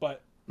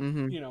 but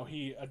Mm-hmm. you know,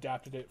 he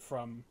adapted it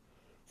from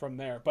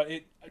there. But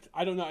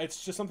I don't know.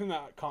 It's just something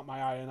that caught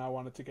my eye, and I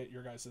wanted to get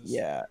your guys'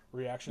 Yeah.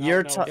 reaction. You're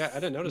I don't know Yeah, I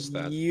didn't notice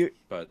that.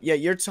 But Yeah,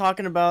 you're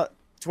talking about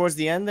towards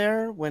the end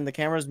there when the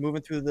camera's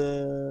moving through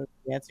the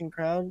dancing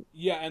crowd.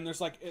 yeah, and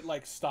there's like it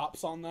like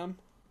stops on them.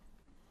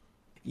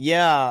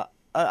 Yeah,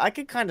 I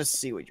could kind of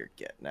see what you're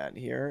getting at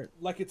here.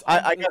 Like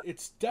I got-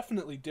 it's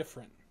definitely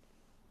different.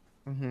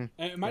 Mm-hmm.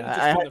 And it might have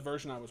Yeah, just been the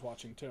version I was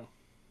watching too.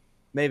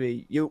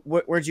 Maybe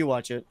where'd you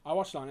watch it? I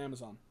watched it on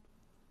Amazon.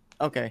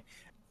 Okay.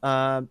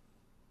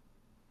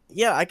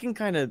 Yeah, I can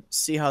kind of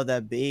see how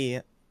that be.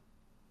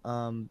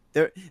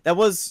 There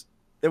was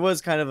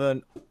kind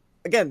of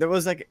there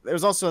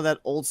was also that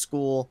old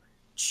school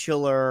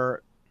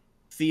chiller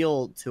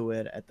feel to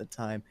it at the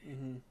time.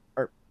 Mm-hmm.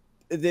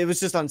 It was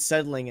just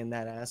unsettling in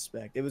that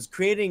aspect. It was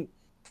creating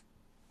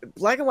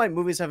black and white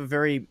movies have a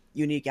very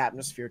unique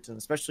atmosphere to them,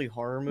 especially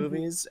horror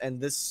movies,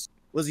 and this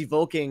was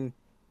evoking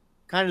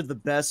kind of the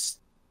best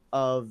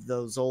of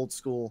those old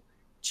school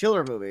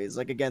chiller movies,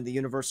 like again the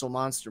Universal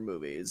monster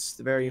movies,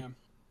 the very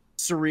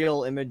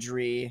surreal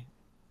imagery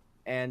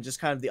and just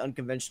kind of the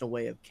unconventional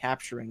way of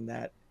capturing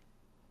that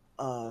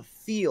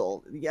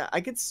feel. Yeah,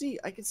 I could see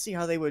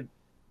how they would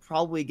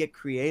probably get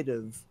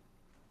creative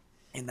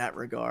in that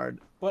regard.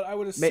 But I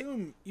would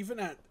assume even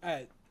at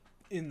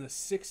in the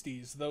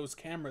 60s, those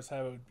cameras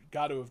have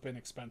got to have been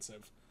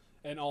expensive,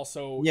 and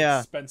also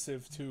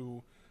expensive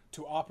to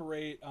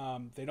operate.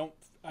 They don't.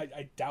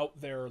 I doubt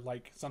they're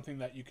like something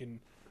that you can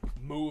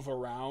move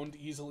around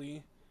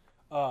easily.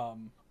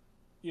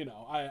 You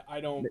know,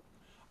 I don't.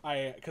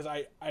 Because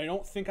I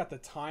don't think at the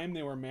time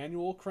they were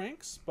manual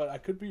cranks, but I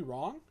could be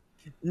wrong.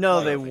 No,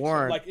 Like, they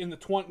weren't. Like in the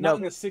not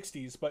in the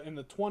 60s, but in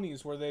the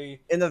 20s, where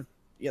they In the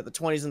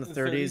 20s and the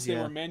 30s, they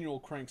were manual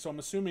cranks. So I'm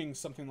assuming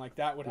something like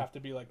that would have to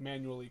be like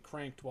manually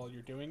cranked while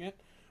you're doing it.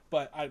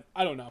 But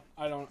I don't know.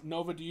 I don't.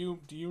 Nova, do you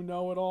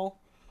know at all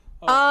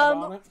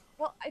about it?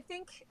 Well, I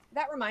think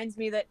that reminds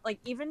me that like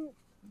even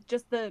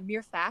just the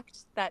mere fact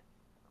that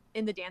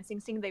in the dancing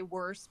scene they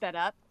were sped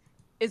up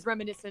is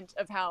reminiscent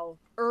of how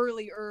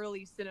early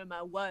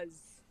cinema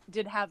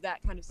did have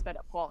that kind of sped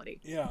up quality.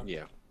 Yeah.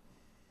 Yeah. It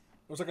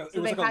was like So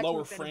a they had to lower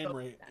have been frame both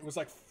rate. then. It was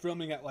like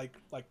filming at like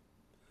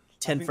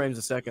 10 think- frames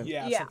a second.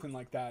 yeah, Yeah. something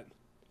like that.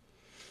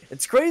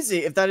 It's crazy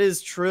if that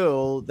is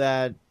true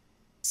that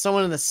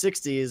someone in the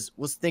 60s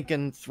was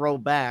thinking a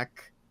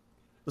throwback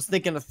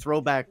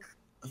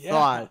Yeah.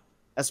 thought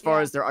as far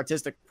Yeah. as their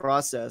artistic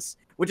process,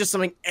 which is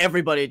something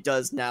everybody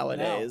does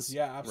nowadays.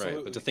 Yeah, absolutely.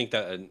 right, but to think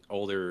that an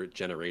older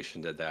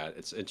generation did that,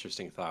 it's an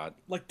interesting thought.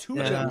 Like two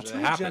Yeah. It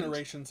happened.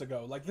 generations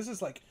ago. Like this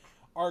is like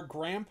our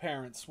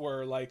grandparents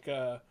were like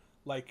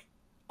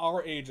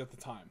our age at the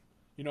time.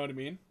 You know what I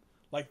mean?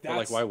 Like But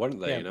that's like, why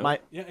wouldn't they? Yeah, You know,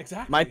 yeah,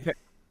 exactly.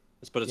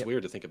 but it's Yep.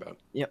 weird to think about.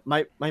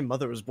 my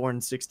mother was born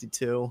in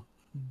 62.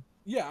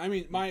 Yeah, I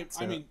mean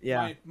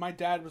yeah. my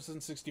dad was in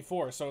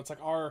 64, so it's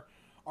like our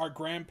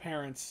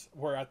grandparents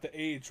were at the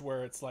age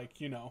where it's like,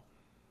 you know,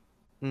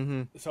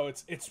 Mm-hmm. so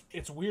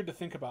it's weird to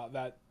think about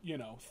that, you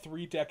know,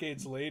 3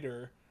 decades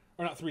later,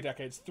 or not 3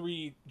 decades,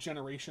 3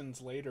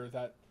 generations later,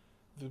 that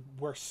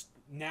we're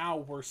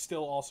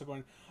still also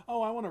going,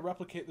 oh, I want to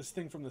replicate this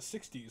thing from the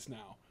 60s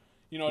now.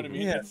 You know what I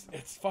mean? Yeah.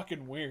 It's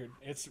fucking weird.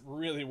 It's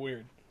really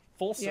weird.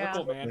 Full Yeah.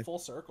 circle, man. Full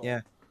circle.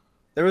 Yeah.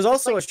 There was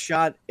also a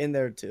shot in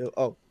there too.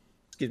 Oh,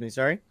 excuse me.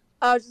 Sorry.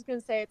 I was just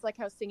gonna say it's like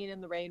how Singing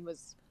in the Rain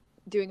was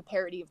doing a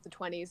parody of the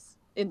 20s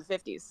in the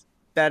 50s.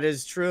 That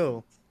is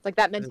true. Like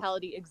that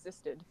mentality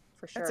existed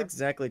for sure. That's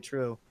exactly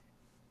true.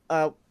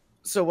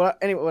 So what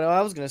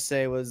I was gonna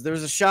say was there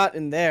was a shot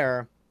in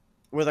there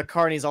where the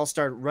carnies all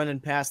start running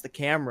past the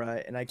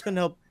camera, and I couldn't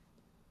help.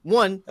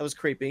 One, that was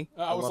creepy.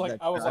 I was love like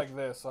that I was shot. like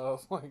this. I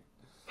was like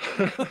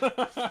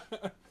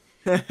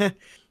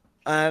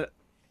And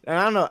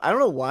I don't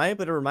know why,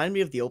 but it reminded me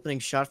of the opening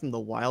shot from The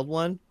Wild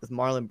One with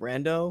Marlon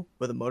Brando,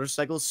 where the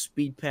motorcycles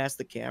speed past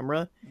the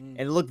camera, Mm.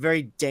 and it looked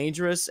very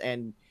dangerous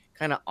and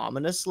kind of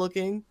ominous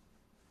looking.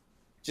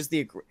 Just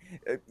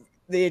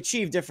they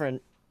achieve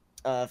different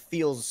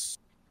feels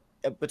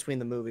between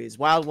the movies.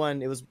 Wild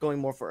One, it was going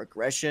more for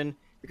aggression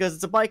because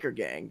it's a biker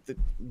gang. The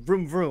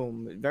vroom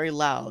vroom, very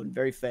loud,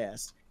 very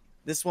fast.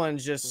 This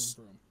one's just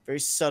Vroom, vroom. very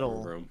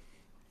subtle Room.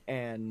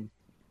 and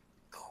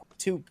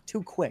too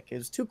quick. It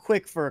was too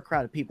quick for a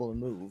crowd of people to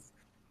move.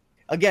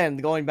 Again,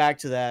 going back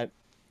to that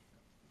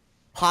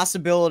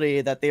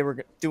possibility that they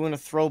were doing a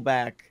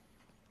throwback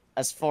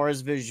as far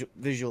as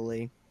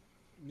visually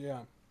Yeah.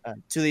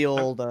 to the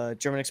old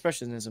German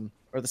expressionism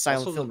or the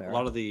silent Also, film a era.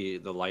 lot of the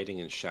lighting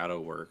and shadow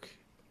work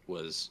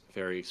was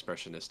very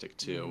expressionistic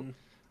too. Mhm.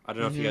 I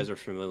don't know if you Mhm. guys are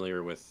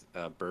familiar with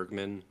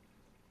Bergman,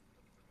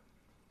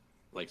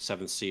 like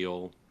Seventh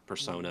Seal,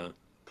 Persona.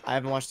 I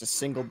haven't watched a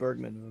single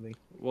Bergman movie.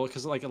 Well,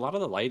 because like a lot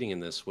of the lighting in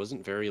this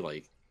wasn't very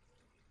like.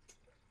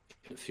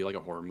 It feel like a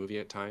horror movie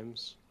at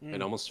times. It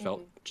Mm. almost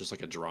felt just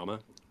like a drama.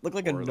 Looked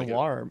like a Or like a-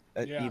 noir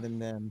Yeah. even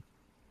then.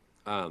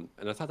 And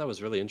I thought that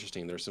was really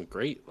interesting. There's some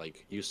great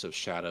like use of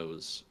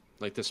shadows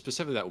like the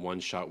specifically that one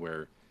shot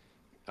where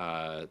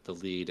the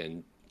lead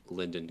and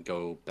Lyndon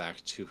go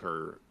back to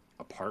her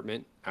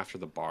apartment after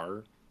the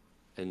bar,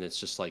 and it's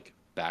just like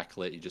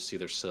backlit. You just see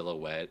their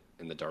silhouette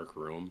in the dark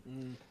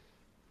room.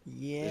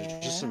 Yeah.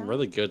 There's just some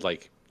really good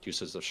like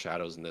uses of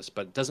shadows in this,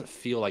 but it doesn't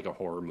feel like a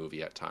horror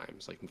movie at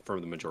times, like for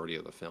the majority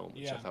of the film,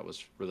 which I thought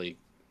was really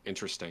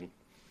interesting.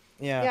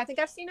 Yeah. Yeah, I think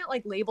I've seen it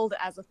like labeled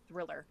as a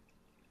thriller.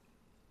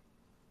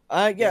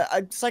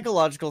 A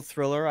psychological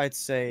thriller, I'd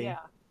say. Yeah.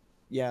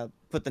 Yeah,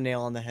 put the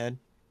nail on the head.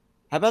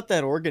 How about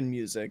that organ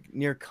music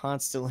near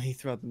constantly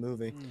throughout the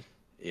movie?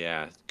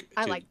 Yeah,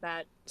 I dude, like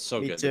that. so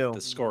Me good. too.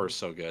 The score is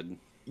so good.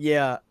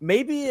 Yeah,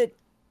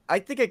 I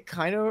think it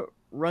kind of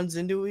runs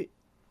into it.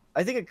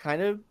 I think it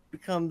kind of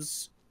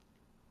becomes,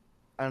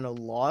 I don't know,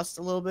 lost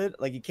a little bit.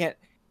 Like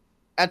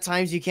at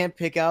times you can't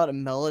pick out a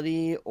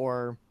melody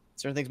or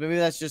certain things. Maybe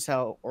that's just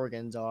how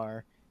organs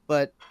are.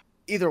 But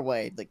either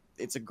way, like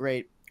it's a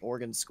great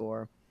organ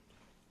score.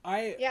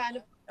 Yeah,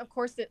 and of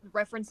course it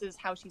references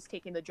how she's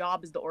taking the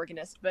job as the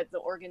organist, but the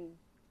organ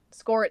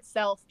score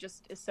itself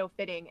just is so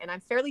fitting, and I'm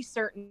fairly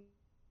certain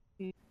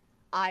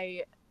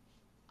I've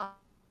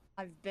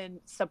been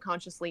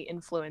subconsciously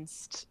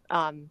influenced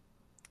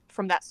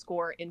from that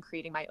score in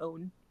creating my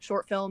own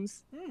short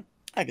films.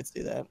 I could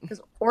see that.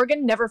 Because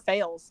organ never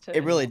fails to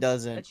It really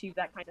doesn't. achieve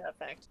that kind of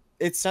effect.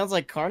 It sounds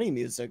like Carney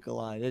music a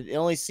lot. It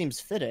only seems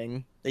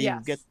fitting that you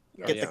get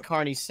Yeah. the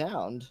Carney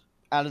sound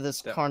out of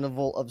this Yeah.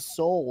 carnival of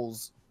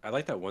souls. I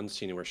like that one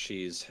scene where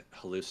she's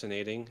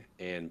hallucinating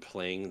and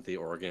playing the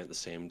organ at the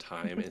same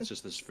time. It's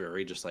just this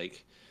very just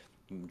like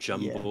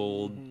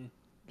jumbled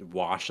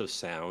wash of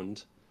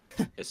sound.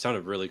 It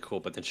sounded really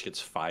cool, but then she gets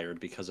fired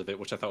because of it,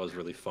 which I thought was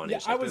really funny. Yeah,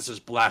 It's like, this is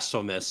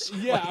blasphemous.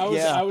 Yeah, Like,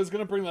 I was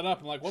gonna bring that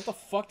up. I'm like, what the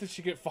fuck did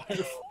she get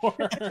fired for?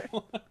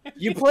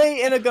 You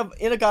play Inagata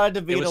it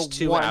Devita was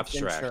too once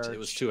abstract. in church. It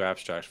was too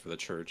abstract for the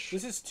church.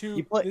 This is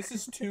too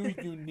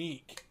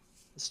unique.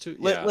 It's too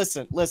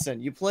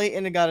Listen. You play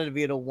Inagata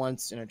Devita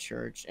once in a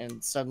church,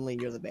 and suddenly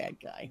you're the bad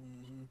guy.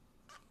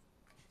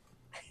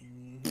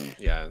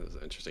 Yeah, it was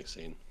an interesting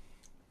scene.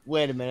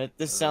 Wait a minute.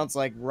 This sounds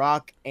like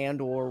rock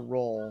and/or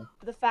roll.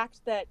 The fact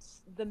that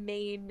the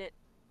main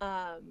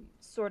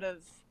sort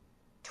of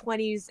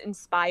 20s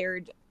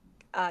inspired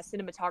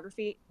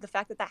cinematography, the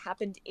fact that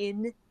happened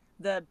in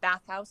the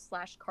bathhouse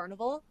 /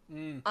 carnival,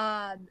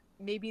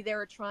 maybe they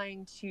were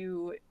trying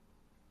to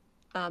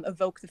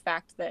evoke the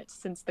fact that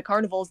since the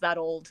carnival's that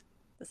old,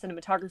 the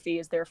cinematography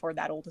is therefore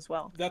that old as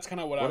well. That's kind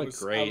of what I was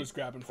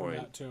grabbing from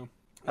that too.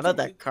 How about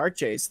that car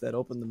chase that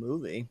opened the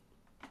movie?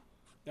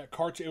 That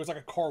it was like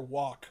a car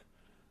walk.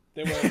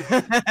 They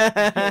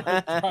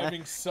were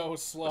driving so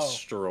slow. A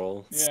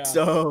stroll. Yeah.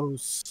 So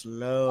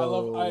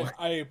slow.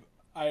 I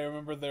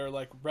remember they're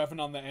like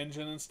revving on the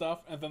engine and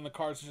stuff, and then the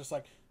cars are just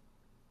like.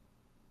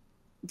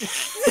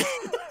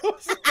 I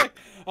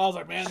was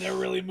like, man, they're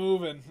really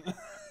moving.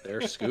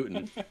 They're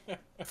scooting.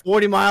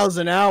 40 miles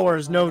an hour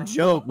is no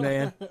joke,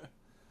 man.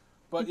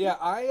 But yeah,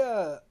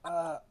 I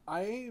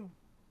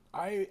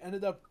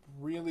ended up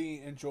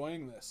really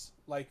enjoying this.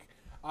 Like,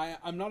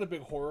 I'm not a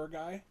big horror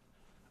guy.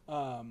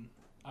 I'm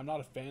not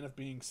a fan of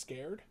being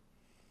scared,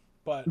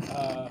 but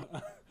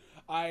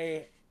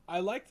I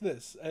liked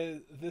this.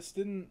 This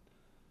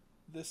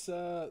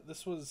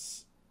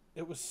was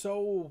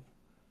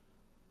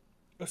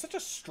such a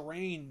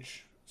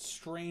strange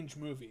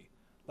movie.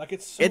 Like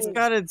it's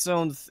got its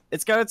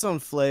own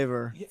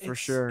flavor, for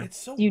sure. It's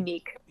so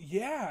unique.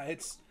 Yeah,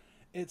 it's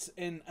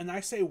and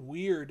I say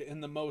weird in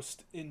the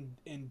most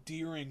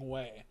endearing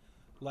way.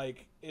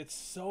 Like it's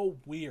so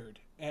weird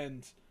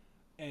and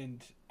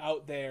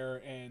out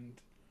there,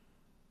 and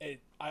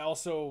I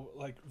also,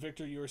 like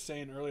Victor, you were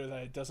saying earlier,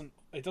 that it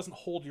doesn't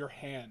hold your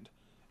hand.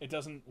 It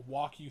doesn't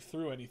walk you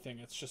through anything.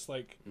 It's just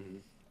like,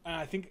 and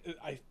I think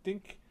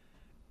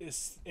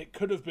it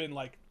could have been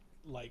like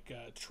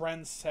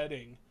trend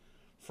setting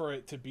for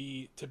it to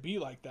be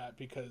like that,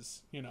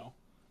 because in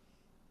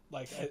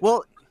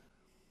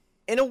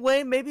a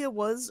way maybe it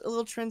was a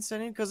little trend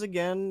setting, because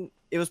again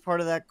it was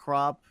part of that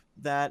crop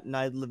that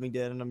Night of the Living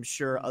Dead, and I'm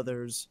sure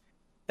others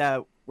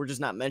that we're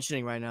just not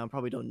mentioning right now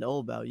probably don't know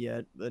about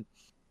yet. But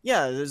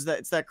yeah,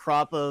 it's that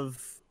crop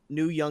of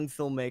new young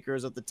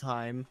filmmakers at the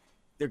time.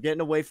 They're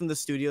getting away from the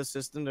studio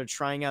system. They're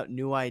trying out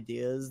new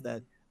ideas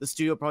that the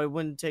studio probably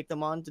wouldn't take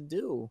them on to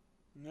do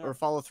or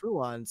follow through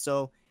on.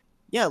 So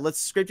yeah, let's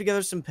scrape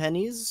together some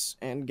pennies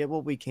and get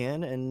what we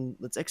can, and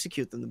let's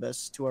execute them the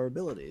best to our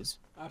abilities.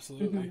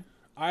 Absolutely.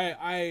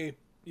 I'm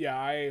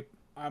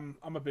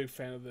a big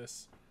fan of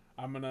this.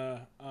 I'm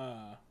gonna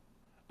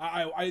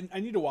I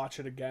need to watch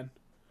it again.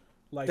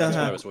 Like that's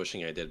what I was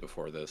wishing I did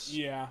before this.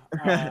 Yeah.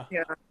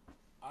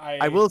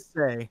 I will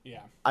say.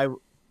 Yeah. I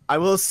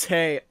will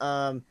say.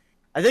 I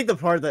think the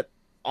part that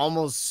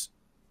almost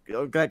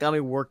got me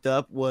worked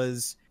up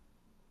was,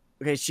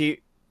 okay, she's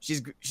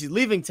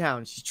leaving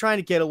town. She's trying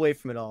to get away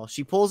from it all.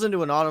 She pulls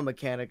into an auto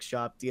mechanic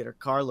shop to get her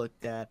car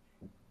looked at.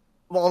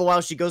 All the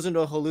while she goes into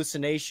a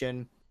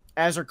hallucination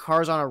as her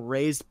car's on a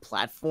raised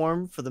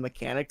platform for the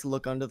mechanic to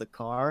look under the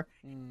car.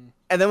 And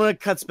then when it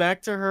cuts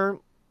back to her,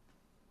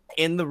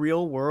 in the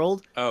real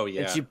world. Oh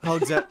yeah. And she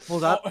pulls out.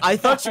 Oh, I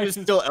thought she was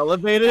still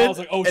elevated. I was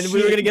like, oh and shit.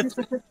 we were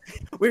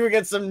gonna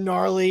get some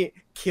gnarly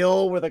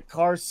kill where the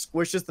car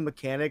squishes the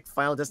mechanic,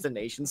 Final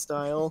Destination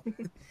style.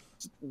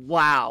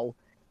 Wow.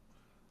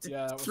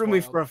 Yeah, that was Threw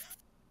me wild.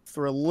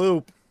 for a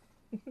loop.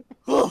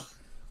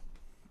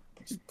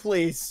 Just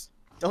please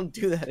don't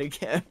do that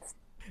again.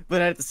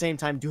 But at the same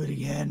time, do it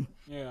again.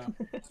 Yeah.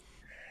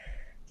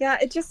 Yeah,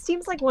 it just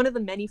seems like one of the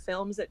many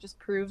films that just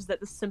proves that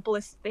the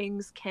simplest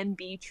things can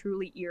be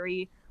truly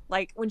eerie.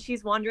 Like when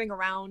she's wandering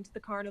around the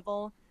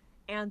carnival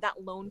and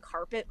that lone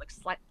carpet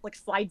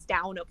slides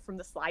down up from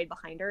the slide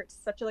behind her. It's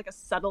such a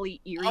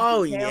subtly eerie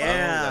Oh, detail.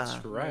 yeah. Oh,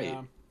 that's right.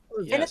 Yeah.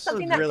 Yes. And it's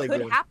something that really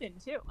could good. happen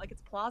too. Like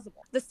it's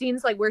plausible. The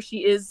scenes like where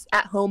she is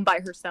at home by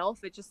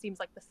herself, it just seems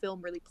like the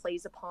film really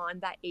plays upon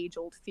that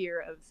age-old fear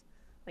of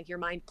like your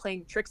mind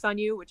playing tricks on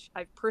you, which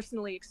I've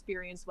personally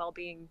experienced while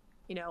being,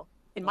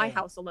 in my Oh.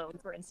 house alone,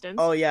 for instance.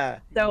 Oh yeah.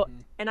 So,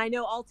 Mhm. and I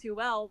know all too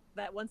well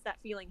that once that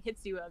feeling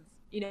hits you of,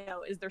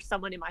 is there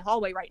someone in my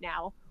hallway right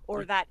now?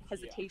 Or that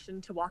hesitation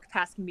to walk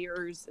past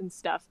mirrors and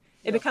stuff,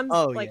 it Yeah. becomes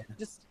Oh,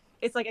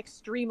 it's like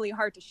extremely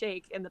hard to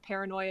shake, and the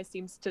paranoia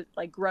seems to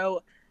like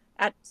grow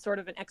at sort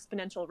of an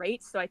exponential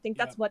rate. So I think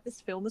that's what this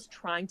film is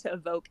trying to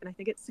evoke, and I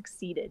think it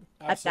succeeded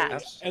Absolutely.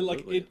 at that. And like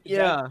Absolutely.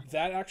 Yeah.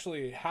 that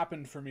actually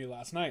happened for me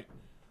last night.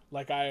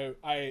 Like I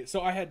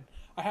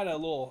had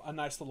a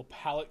nice little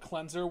palate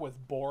cleanser with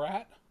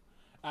Borat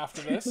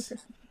after this.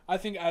 I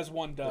think as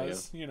one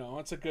does,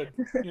 it's a good,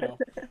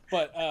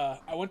 But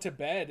I went to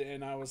bed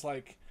and I was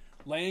like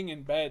laying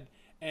in bed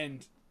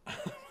and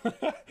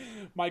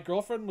my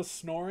girlfriend was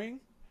snoring,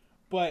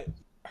 but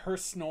her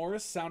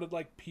snores sounded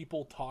like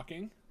people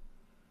talking.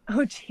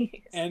 Oh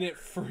jeez. And it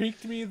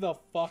freaked me the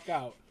fuck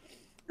out.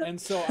 And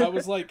so I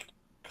was like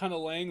kind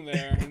of laying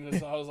there and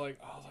I was like,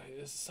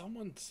 is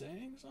someone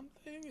saying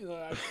something?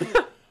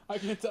 I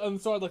can't tell.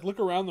 And so I'd like look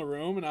around the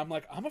room and I'm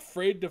like, I'm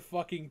afraid to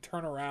fucking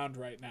turn around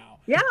right now.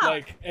 Yeah.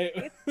 Like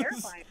It's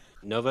terrifying.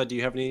 Nova, do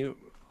you have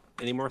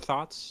any more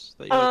thoughts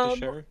that you'd like to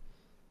share?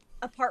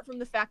 Apart from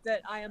the fact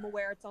that I am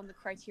aware it's on the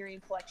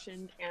Criterion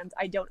Collection and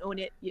I don't own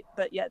it,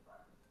 but yet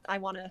I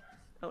want to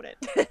own it.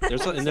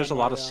 There's a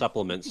lot of Yeah.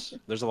 supplements.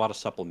 There's a lot of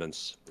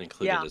supplements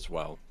included Yeah. as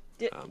well.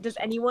 Does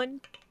So-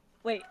 anyone?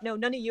 Wait, no,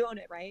 none of you own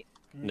it, right?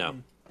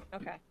 No.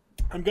 Okay.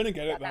 I'm gonna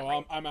get it Got that though.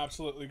 right. I'm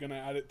absolutely gonna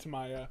add it to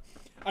my.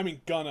 I mean,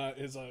 gonna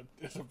is a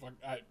fuck.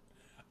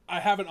 I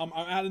haven't. I'm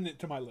adding it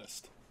to my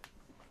list.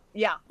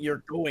 Yeah.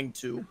 You're going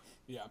to.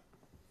 Yeah.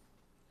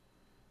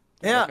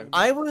 Yeah, Okay.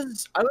 I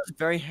was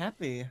very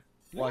happy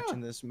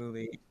watching this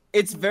movie.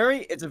 It's a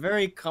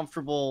very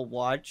comfortable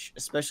watch,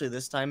 especially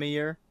this time of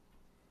year.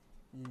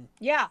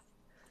 Yeah.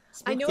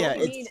 I know Yeah, what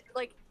you mean.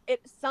 Like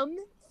some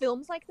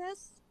films like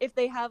this, if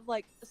they have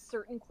like a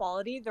certain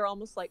quality, they're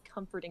almost like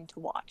comforting to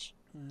watch.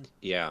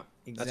 Yeah.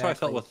 Exactly. That's how I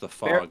felt with The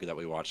Fog that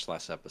we watched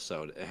last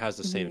episode. It has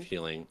the same Mhm.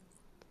 feeling.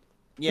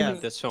 Yeah,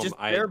 This film, just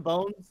I bare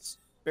bones,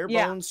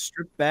 Yeah.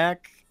 stripped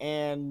back,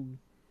 and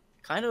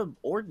kind of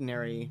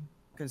ordinary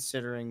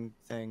considering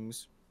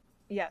things.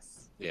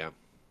 Yes. yeah.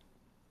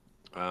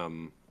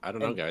 I don't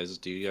know, And- guys.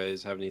 Do you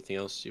guys have anything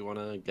else you want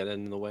to get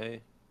in the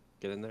way?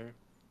 Get in there?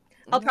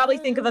 I'll probably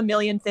think of a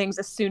million things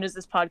as soon as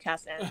this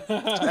podcast ends.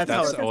 That's That's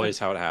how it- always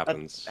how it That's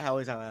happens. how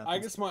it happens. I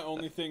guess my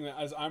only thing that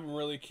as I'm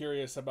really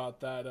curious about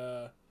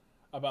that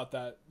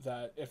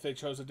if they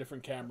chose a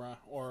different camera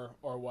or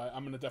what,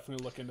 I'm gonna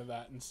definitely look into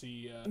that and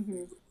see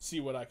see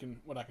what I can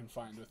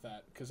find with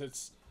that, because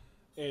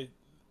it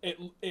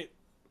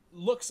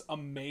looks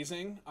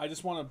amazing. I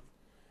just want to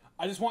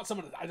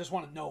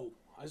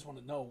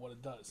know what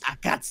it does. I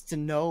got to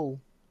know.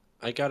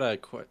 I got a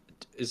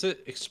is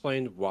it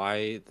explained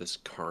why this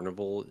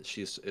carnival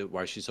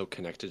why she's so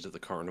connected to the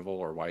carnival,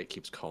 or why it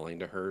keeps calling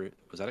to her?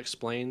 Was that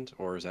explained,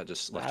 or is that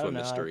just left I to a don't know.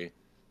 mystery?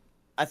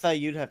 I thought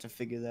you'd have to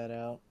figure that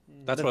out.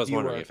 That's the what I was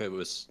wondering viewer. if it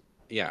was.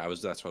 Yeah,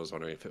 that's what I was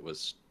wondering if it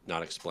was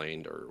not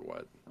explained or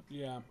what.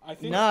 Yeah, I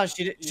think No,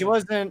 she yeah.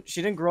 wasn't.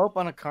 She didn't grow up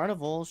on a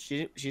carnival.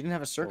 She didn't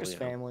have a circus yeah.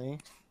 family.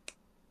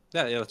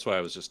 Yeah, that's why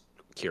I was just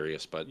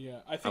curious, but Yeah,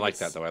 I like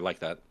that though. I like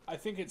that. I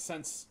think it's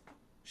since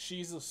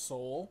she's a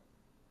soul.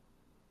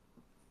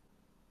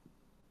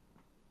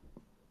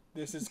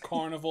 This is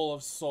Carnival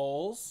of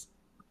Souls.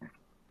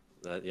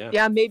 Yeah.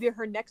 Yeah, maybe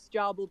her next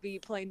job will be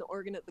playing the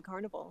organ at the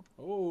carnival.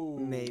 Oh,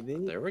 Maybe.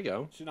 There we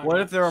go. She's not What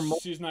gonna- if there are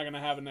She's not gonna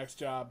have a next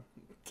job.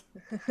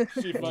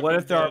 She What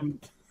if there are fucking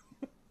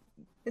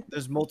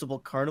there's multiple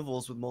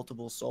carnivals with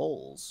multiple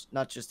souls,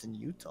 not just in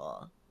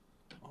Utah?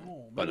 dead. Oh, But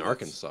in maybe that's-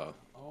 Arkansas,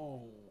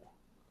 Oh,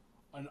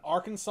 an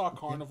Arkansas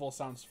carnival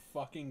sounds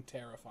fucking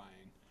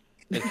terrifying.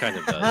 it kind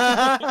of does.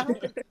 How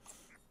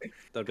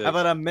That'd be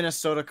about a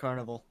Minnesota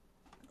carnival?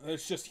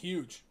 It's just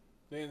huge.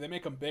 They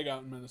make them big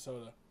out in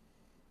Minnesota.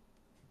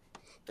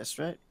 That's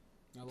right.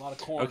 A lot of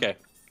corn. okay.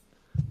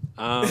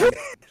 A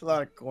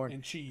lot of corn.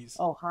 And cheese.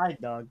 Oh, hi,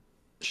 dog.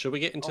 Should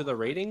we get into the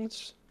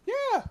ratings?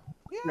 Yeah.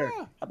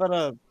 Sure.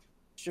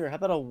 How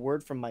about a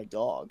word from my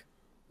dog?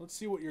 Let's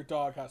see what your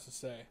dog has to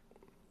say.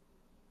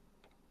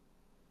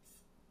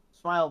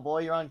 Smile, boy.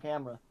 You're on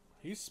camera.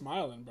 He's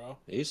smiling, bro.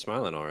 He's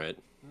smiling all right.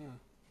 Yeah.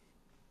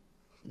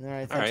 All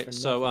right. All Thanks right, for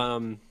so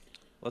nothing.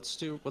 let's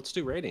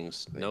do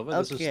ratings. Nova,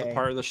 this is the Okay.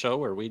 part of the show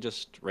where we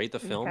just rate the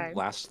film, Okay.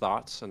 last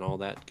thoughts, and all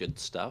that good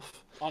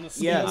stuff. On a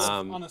scale, Yes.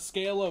 on a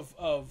scale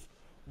of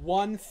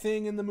one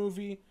thing in the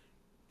movie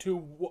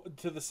to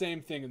the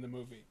same thing in the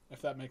movie,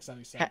 if that makes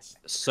any sense.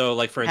 So,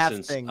 like for Half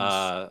instance,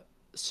 things.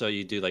 so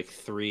you do like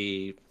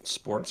 3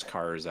 sports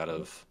cars out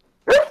of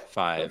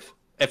 5,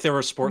 if there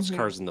were sports Mhm.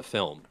 cars in the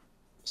film.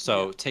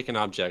 So take an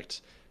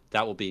object,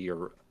 that will be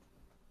your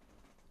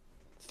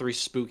 3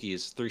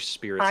 spookies, 3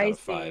 spirits I out of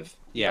see. 5.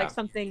 Yeah. Like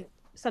something.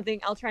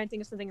 I'll try and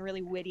think of something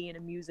really witty and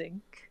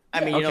amusing.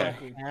 I mean, you Okay.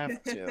 don't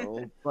have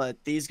to,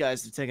 but these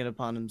guys have taken it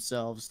upon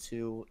themselves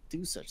to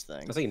do such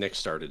things. I think Nick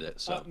started it,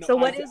 so No, So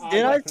what is-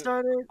 Did I defi-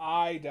 start it?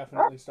 I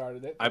definitely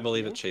started it. I Thank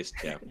believe you. it chased.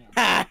 Yeah.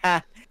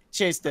 Yeah.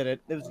 Chase did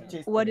it. It was Yeah.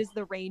 Chase. What did is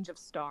the range of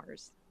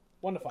stars?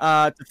 1 to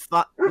 5.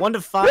 it. 1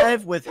 to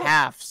 5 with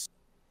halves.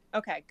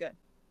 Okay, good.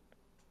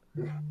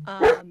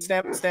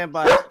 Stand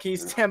by. Can you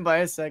stand by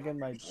a second?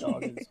 My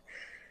dog is.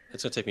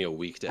 It's gonna take me a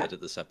week to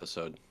edit this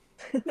episode.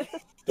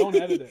 Don't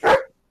edit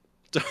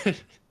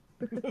it.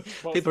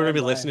 People are gonna be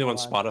by, listening on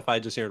hold on.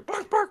 Spotify, just hearing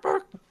bark, bark,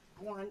 bark.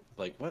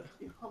 Like what?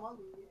 All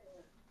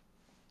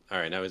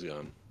right, now he's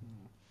gone.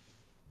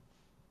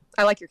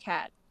 I like your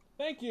cat.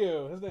 Thank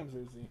you. His name's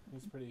Uzi.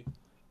 He's pretty.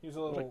 He's a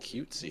little. What a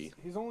cutesy.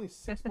 He's only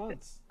 6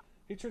 months.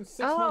 He turned 6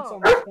 Oh. months on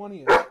the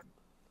 20th.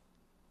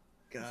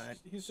 God.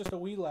 He's just a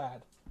wee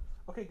lad.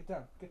 Okay, get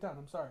down. Get down.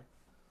 I'm sorry.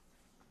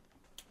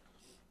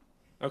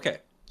 Okay,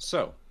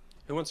 so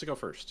who wants to go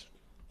first?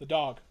 The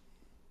dog.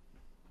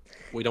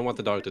 We don't want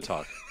the dog to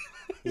talk.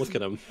 Look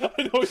at him.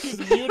 I know he's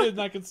muted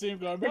and I can see him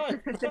going, right.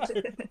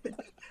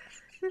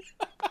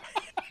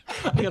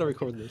 I gotta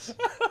record this.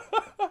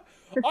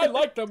 I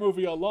like the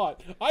movie a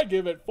lot. I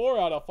give it 4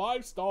 out of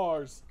 5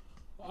 stars.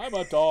 I'm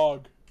a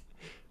dog.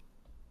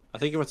 I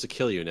think he wants to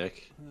kill you,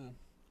 Nick.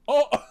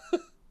 Oh!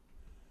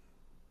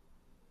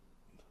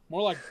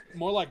 more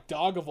like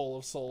Doggerful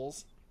of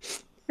Souls.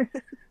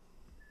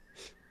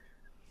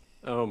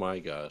 Oh my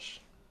gosh.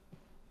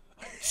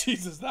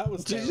 Jesus, that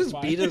was Did you just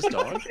terrifying. beat his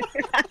dog?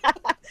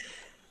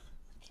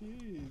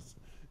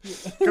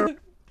 Jeez.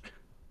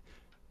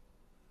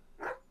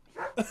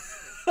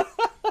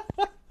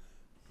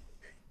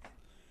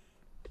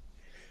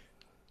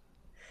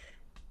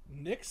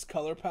 Nick's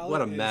color palette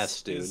What a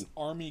mess, is dude.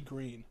 army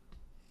green.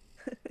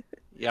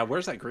 Yeah,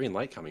 where's that green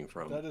light coming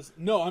from? That is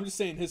no, I'm just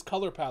saying his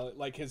color palette,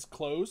 like his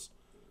clothes,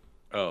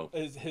 Oh,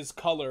 his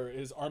color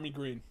is army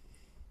green.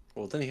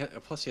 well then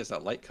plus he has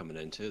that light coming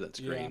in too. That's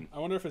green. I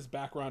wonder if his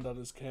background on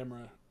his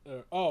camera.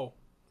 Oh,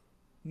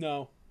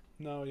 no,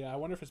 yeah. I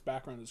wonder if his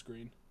background is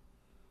green.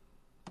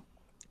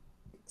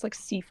 It's like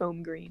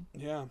seafoam green.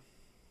 Yeah.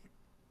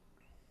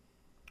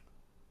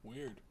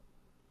 Weird.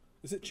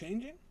 Is it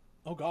changing?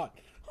 Oh god.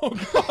 Oh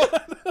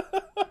god.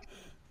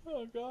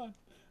 Oh god.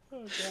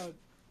 Oh god.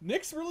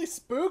 Nick's really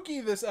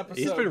spooky this episode.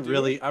 He's been dude.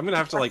 really. I'm gonna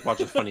have to like watch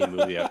a funny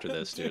movie after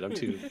this, dude. I'm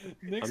too.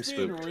 Nick's I'm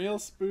being spooked. real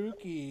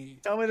spooky.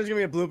 Tell me there's gonna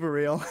be a blooper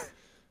reel.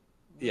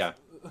 Yeah.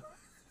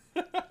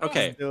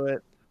 Okay, Do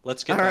it.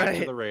 let's get All back to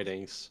right. the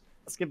ratings.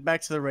 Let's get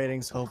back to the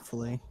ratings,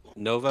 hopefully.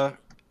 Nova,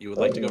 you would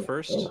like to go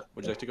first?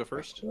 Would you like to go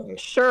first?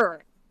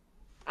 Sure.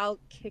 I'll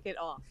kick it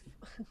off.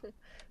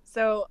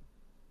 So,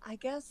 I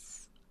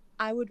guess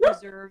I would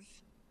reserve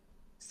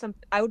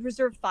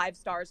 5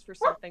 stars for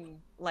something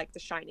like The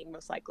Shining,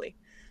 most likely.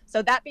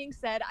 So that being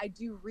said, I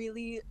do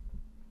really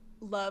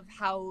love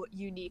how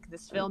unique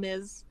this film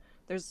is.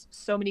 There's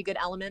so many good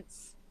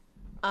elements.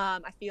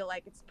 I feel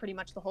like it's pretty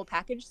much the whole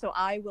package. So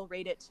I will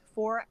rate it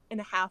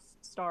 4.5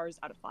 stars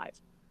out of 5.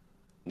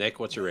 Nick,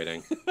 what's your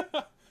rating?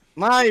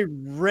 My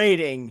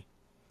rating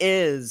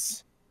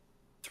is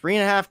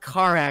 3.5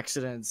 car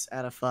accidents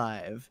out of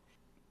 5.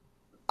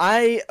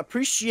 I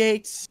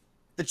appreciate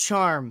the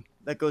charm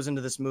that goes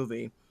into this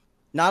movie.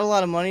 Not a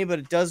lot of money, but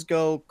it does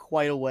go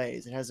quite a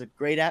ways. It has a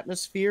great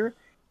atmosphere.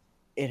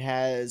 It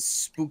has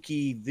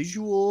spooky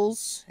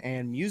visuals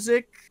and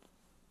music.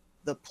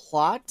 The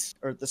plot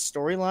or the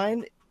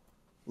storyline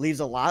leaves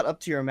a lot up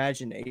to your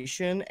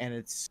imagination, and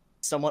it's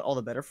somewhat all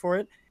the better for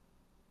it.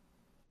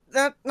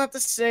 Not to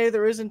say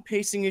there isn't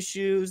pacing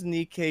issues and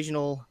the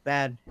occasional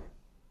bad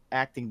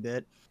acting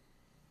bit,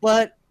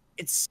 but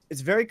it's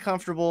very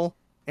comfortable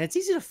and it's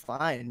easy to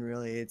find.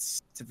 Really,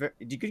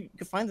 you can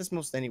find this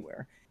most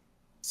anywhere.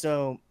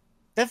 So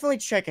definitely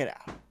check it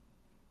out.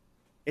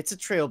 It's a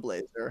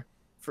trailblazer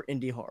for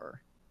indie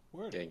horror.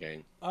 Word. Gang,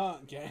 gang.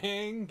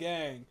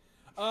 Gang.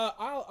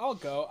 I'll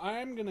go.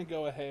 I'm gonna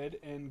go ahead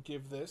and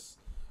give this.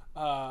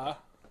 Oh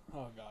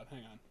god,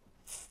 hang on.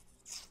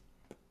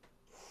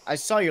 I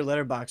saw your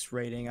letterbox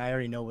rating. I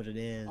already know what it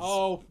is.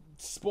 Oh,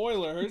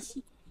 spoilers.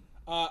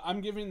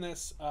 I'm giving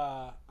this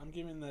 4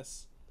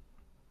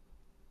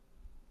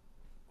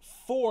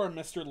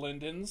 Mr.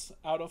 Lindens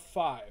out of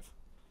 5.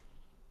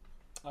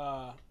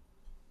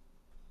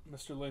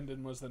 Mr.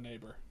 Linden was the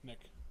neighbor,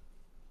 Nick.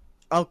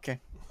 Okay.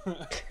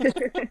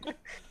 I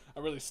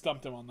really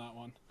stumped him on that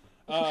one.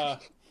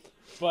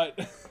 But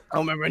I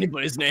don't remember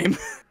anybody's name.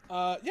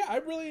 yeah,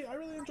 I really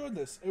enjoyed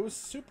this. It was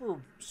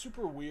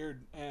super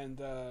weird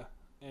and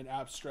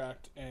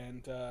abstract,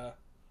 and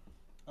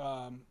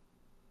I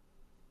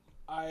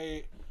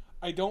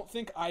don't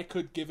think I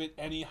could give it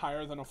any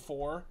higher than a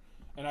 4,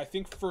 and I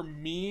think for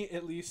me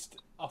at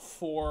least a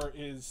 4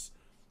 is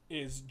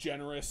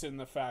generous in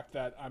the fact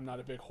that I'm not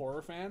a big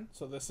horror fan.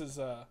 So this is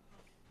a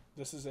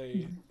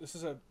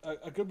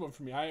good one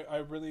for me. I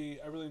really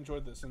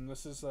enjoyed this, and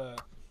this is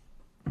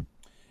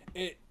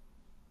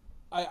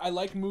I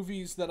like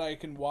movies that I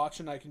can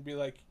watch and I can be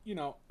like, you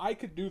know, I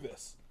could do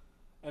this,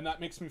 and that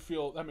makes me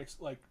feel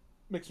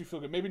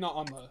good. Maybe not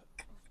on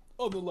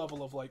the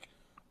level of like,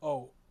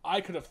 oh,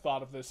 I could have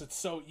thought of this. It's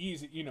so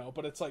easy, you know.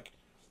 But it's like,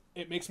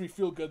 it makes me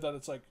feel good that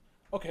it's like,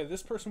 okay,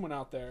 this person went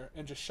out there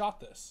and just shot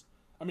this.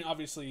 I mean,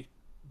 obviously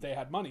they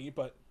had money,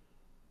 but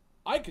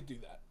I could do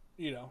that,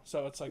 you know.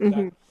 So it's like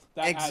that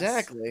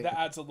Exactly.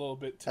 adds a little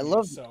bit to I me.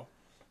 love-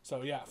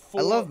 So yeah,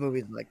 I love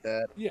movies like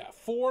that. Yeah,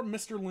 4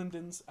 Mr.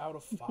 Lindens out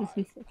of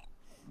 5.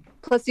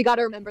 Plus, you got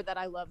to remember that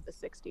I love the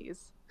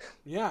 '60s.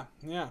 Yeah.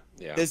 Yeah.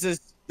 This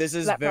is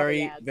That probably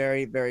very adds.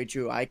 very very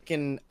true. I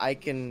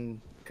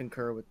can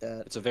concur with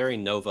that. It's a very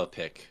Nova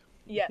pick.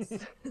 Yes.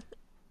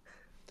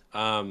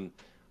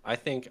 I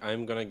think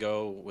I'm gonna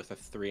go with a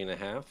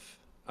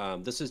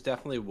 3.5. This is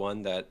definitely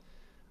one that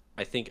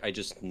I think I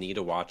just need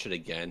to watch it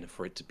again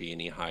for it to be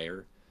any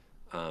higher,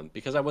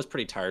 because I was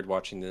pretty tired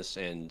watching this,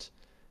 and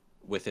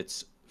with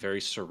its very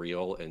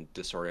surreal and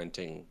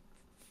disorienting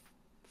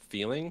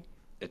feeling,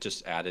 it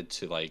just added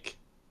to like,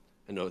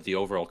 you know, the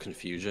overall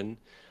confusion.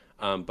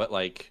 But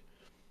like,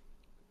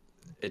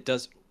 it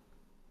does,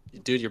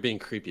 dude, you're being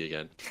creepy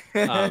again.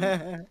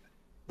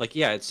 Like,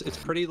 yeah, it's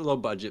pretty low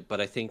budget, but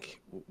I think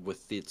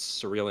with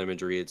its surreal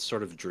imagery, it's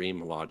sort of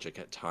dream logic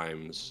at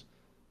times,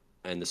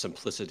 and the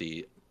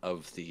simplicity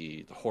of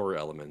the horror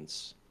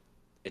elements,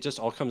 it just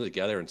all comes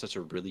together in such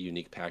a really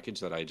unique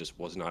package that I just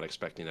was not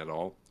expecting at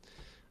all.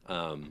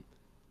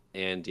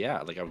 And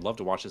yeah, like I would love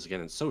to watch this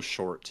again. It's so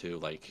short too.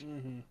 Like,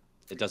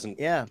 it doesn't.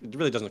 Yeah. It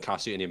really doesn't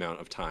cost you any amount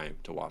of time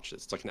to watch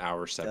this. It's like an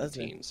hour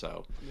 17.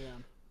 So Yeah.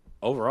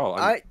 overall,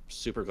 I'm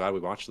super glad we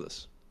watched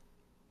this.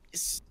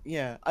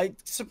 Yeah,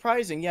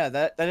 surprising.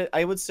 Yeah,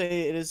 I would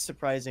say it is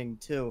surprising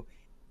too,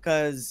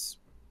 because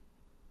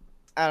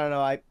I don't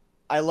know.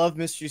 I love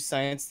Mystery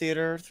Science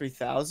Theater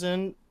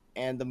 3000,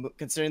 and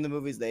considering the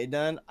movies they've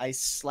done, I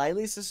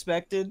slightly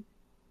suspected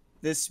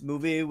this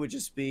movie would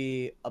just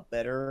be a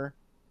better,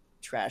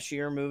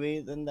 trashier movie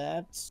than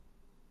that.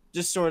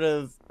 Just sort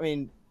of. I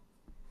mean,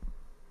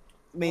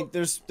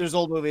 there's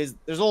old movies,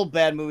 there's old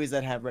bad movies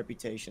that have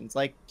reputations,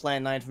 like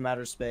Plan 9 from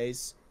Outer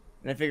Space,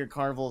 and I figured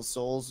Carnival of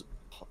Souls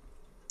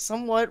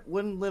somewhat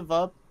wouldn't live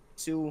up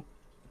to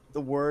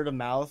the word of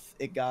mouth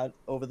it got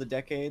over the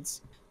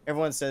decades.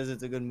 Everyone says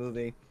it's a good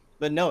movie,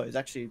 but no, it's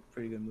actually a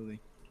pretty good movie.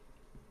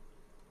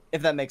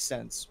 If that makes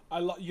sense.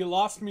 You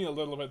lost me a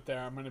little bit there.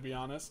 I'm going to be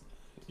honest.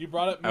 You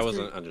brought up. I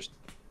wasn't understanding.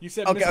 You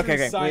said Okay, Mystery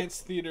okay.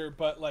 Science Theater,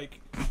 but like,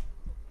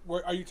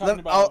 are you talking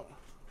about?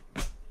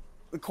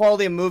 The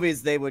quality of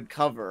movies they would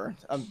cover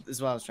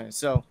is what I was trying to.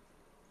 So,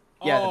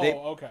 yeah,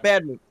 okay.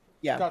 bad movie.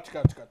 Yeah,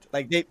 Gotcha.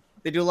 like they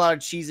do a lot of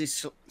cheesy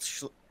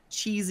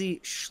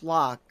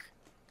schlock,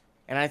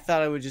 and I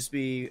thought it would just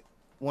be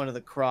one of the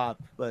crop,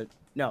 but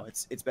no,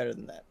 it's better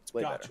than that. It's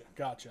way better.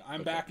 Gotcha.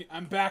 I'm back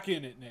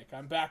in it, Nick.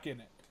 I'm back in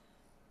it.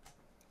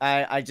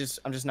 I'm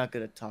just not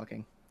good at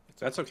talking,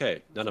 That's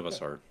okay. None of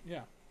us are.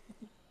 Yeah.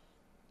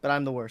 but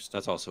I'm the worst.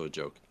 That's also a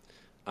joke.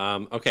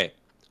 Okay,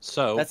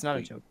 so That's not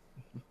a joke.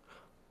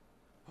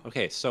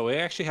 Okay, so we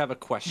actually have a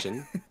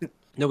question.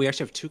 No, we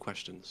actually have 2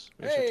 questions.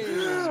 We actually have 2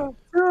 questions.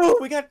 Two,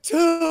 we got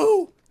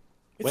two.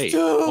 It's Wait,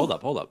 two. hold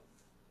up.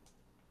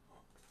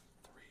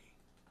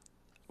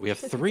 We have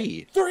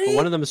 3. But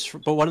one of them is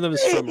from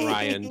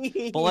Ryan.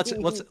 But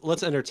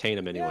let's entertain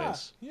him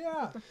anyways.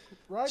 Yeah.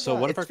 Right. So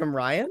guys. what It's if our, from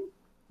Ryan.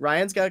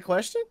 Ryan's got a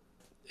question.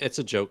 it's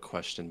a joke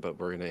question, but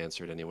we're gonna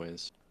answer it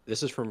anyways.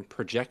 This is from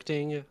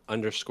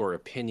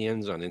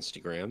projecting_opinions on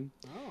Instagram.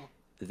 Oh.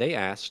 They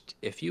asked,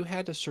 if you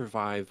had to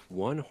survive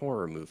one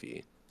horror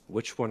movie,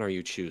 which one are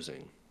you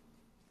choosing?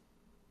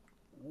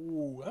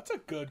 Ooh, that's a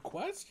good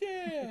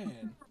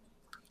question.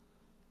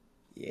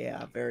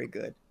 Yeah, very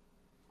good.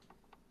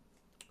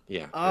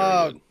 Yeah, very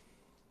Oh, good.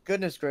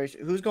 goodness gracious,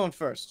 who's going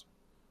first?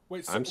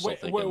 Wait, I'm still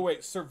thinking.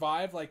 wait.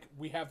 Survive? Like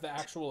we have the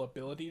actual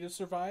ability to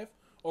survive,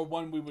 or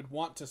one we would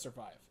want to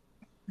survive?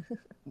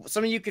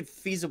 Something you could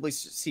feasibly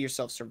see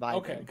yourself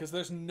surviving. Okay, because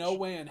there's no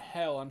way in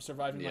hell I'm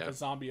surviving like Yeah. a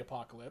zombie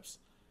apocalypse,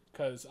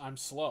 because I'm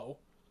slow,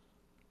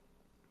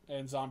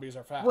 and zombies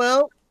are fast.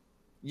 Well,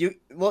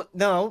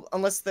 no,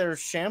 unless they're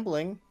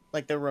shambling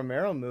like the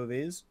Romero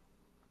movies.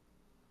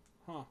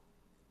 Huh.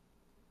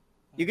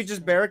 You could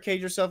just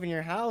barricade yourself in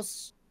your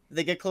house. If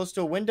they get close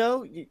to a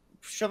window, you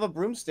shove a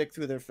broomstick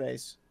through their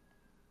face.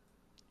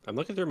 I'm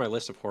looking through my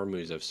list of horror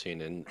movies I've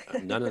seen, and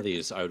none of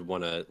these I would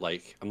want to,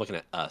 like, I'm looking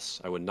at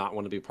Us. I would not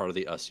want to be part of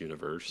the Us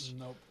universe.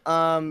 Nope.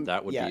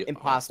 That would be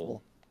impossible.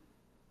 awful.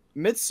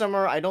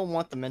 Midsummer, I don't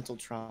want the mental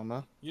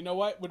trauma. You know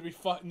what would be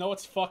No,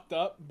 it's fucked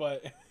up,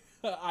 but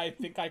I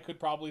think I could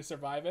probably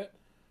survive it.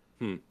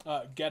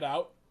 Get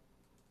Out.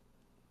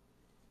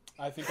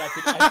 I think I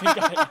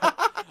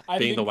could.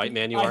 Being the white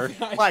man you are.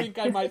 I think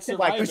I might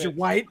survive because it. you're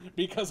white?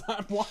 Because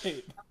I'm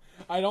white.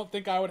 I don't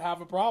think I would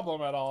have a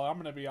problem at all. I'm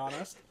gonna be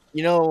honest.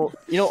 You know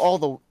all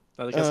the.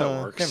 I guess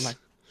that works. Never mind.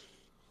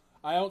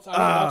 I don't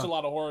watch a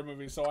lot of horror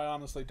movies, so I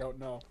honestly don't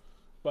know.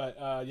 But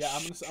yeah,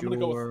 I'm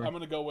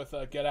gonna go with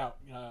Get Out.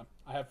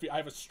 I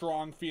have a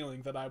strong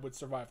feeling that I would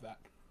survive that.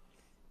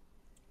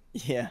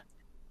 Yeah.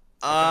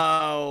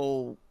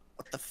 Oh,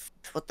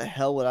 what the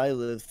hell would I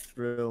live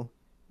through?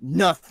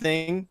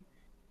 Nothing.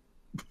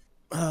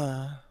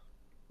 All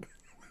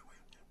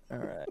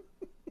right.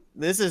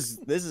 This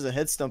is a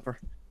head stumper.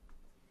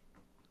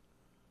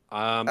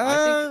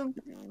 I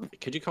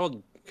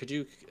think could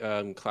you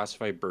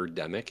classify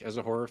Birdemic as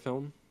a horror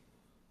film?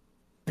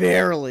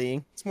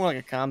 Barely. It's more like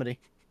a comedy.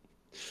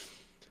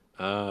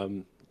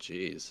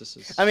 Jeez, this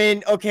is. I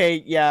mean,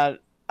 okay, yeah,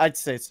 I'd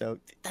say so.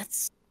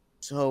 That's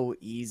so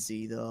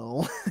easy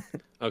though.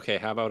 Okay,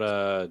 how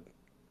about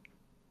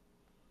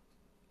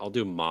I'll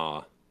do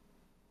Ma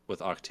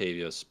with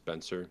Octavia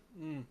Spencer.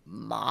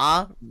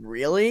 Ma?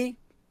 Really?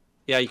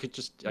 Yeah, you could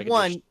just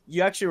One,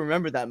 you actually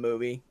remember that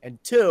movie, and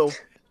two,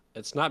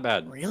 it's not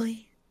bad.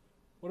 really?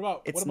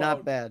 It's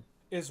not bad.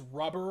 Is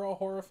Rubber a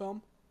horror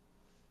film?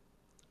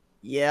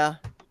 Yeah.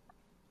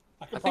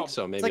 I think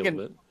so, maybe like a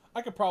little bit.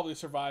 I could probably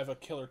survive a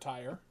killer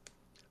tire.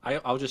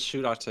 I'll just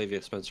shoot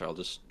Octavia Spencer. I'll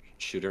just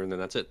shoot her, and then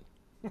that's it.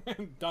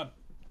 Done.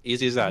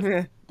 Easy as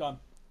that. Done.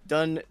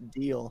 Done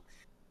deal.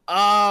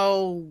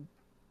 Oh,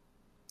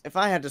 if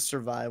I had to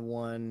survive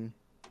one,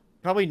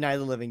 probably Night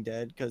of the Living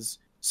Dead, because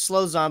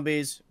slow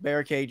zombies,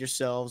 barricade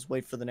yourselves,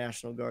 wait for the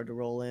National Guard to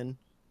roll in.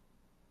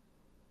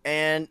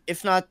 And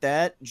if not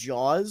that,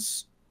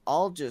 Jaws,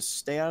 I'll just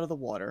stay out of the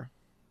water.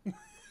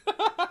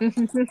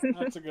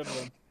 That's a good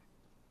one.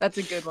 That's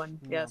a good one.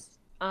 Yeah. Yes.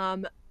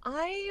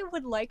 I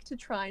would like to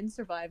try and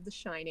survive The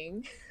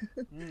Shining.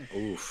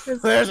 Oof.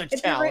 'Cause There's a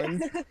it's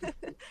challenge.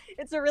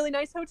 It's a really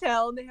nice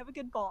hotel, and they have a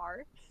good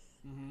bar.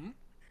 Mm-hmm.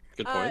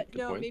 Good point. Good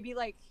no, point. maybe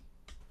like,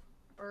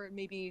 or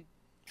maybe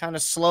Kind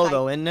of slow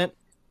though, isn't it?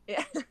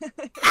 yeah.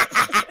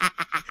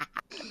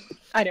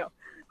 I know.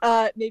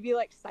 Maybe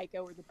like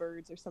Psycho or The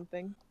Birds or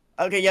something.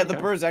 Okay, yeah, the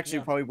Okay. birds actually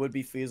Yeah. probably would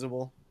be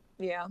feasible.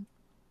 Yeah.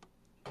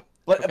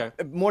 But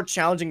Okay. more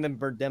challenging than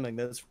Birdemic,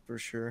 that's for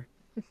sure.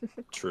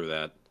 True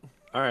that.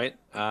 All right.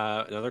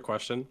 Another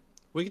question.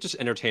 We could just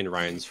entertain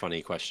Ryan's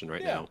funny question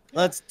right Yeah. now.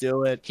 Let's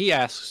do it. He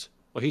asks,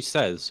 well, he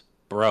says,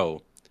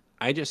 bro,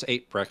 I just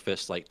ate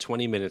breakfast like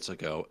 20 minutes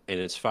ago and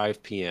it's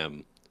 5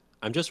 p.m.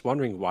 I'm just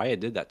wondering why I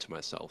did that to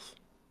myself.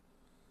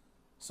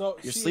 So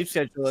Your sleep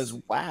schedule is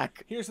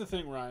whack. Here's the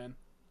thing, Ryan.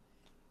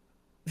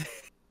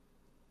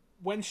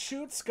 When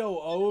shoots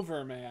go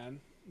over, man,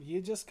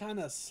 you just kind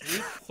of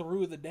sleep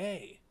through the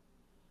day.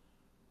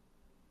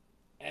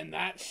 And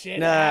that shit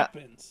Nah.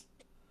 happens.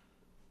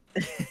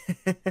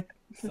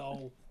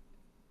 So,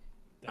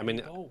 I mean,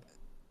 there you go.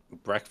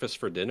 Breakfast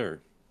for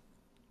dinner.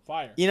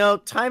 Fire. You know,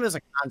 time is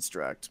a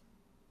construct.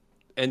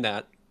 And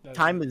that, That's-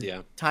 Time is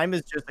yeah. time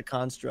is just a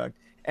construct.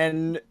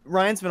 And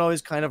Ryan's been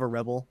always kind of a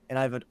rebel, and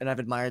I've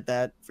admired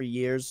that for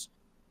years.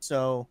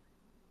 So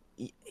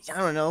I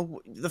don't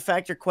know. The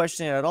fact you're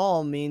questioning it at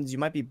all means you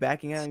might be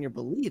backing out on your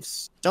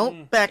beliefs.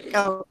 Don't back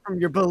out from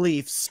your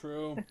beliefs.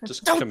 True.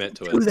 Just Don't commit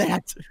to do it.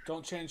 that.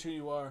 Don't change who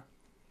you are.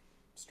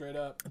 Straight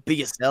up. Be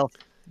yourself.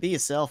 Be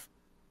yourself.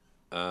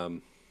 Yeah,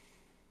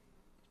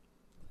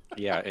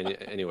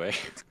 anyway.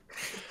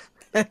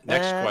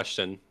 Next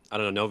question. I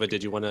don't know, Nova,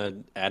 did you want to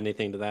add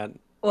anything to that?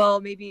 Well,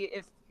 maybe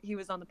if he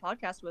was on the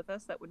podcast with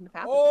us, that wouldn't have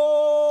happened.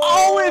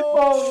 Oh, if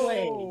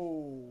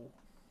only.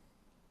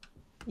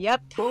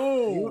 Yep.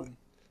 Boom.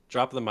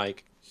 Drop the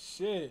mic.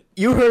 Shit.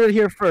 You heard it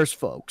here first,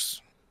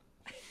 folks.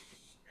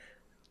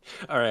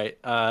 All right.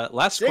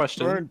 Last Sick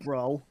question. burn,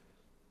 bro.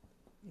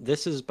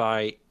 This is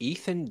by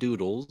Ethan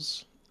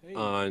Doodles Hey.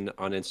 on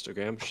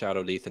Instagram. Shout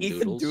out Ethan Ethan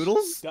Doodles.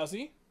 Doodles? Does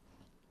he?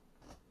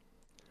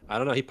 I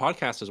don't know. He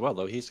podcasts as well,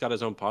 though. He's got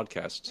his own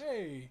podcast.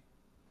 Hey.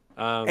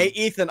 Hey,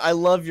 Ethan, I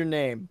love your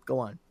name. Go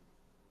on.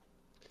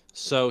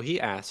 So he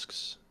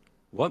asks,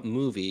 what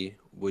movie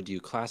would you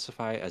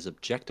classify as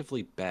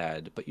objectively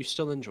bad, but you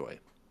still enjoy?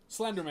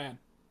 Slenderman.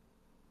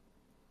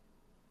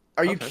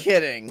 Are you Okay.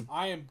 kidding?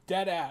 I am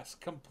dead ass.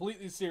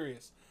 Completely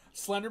serious.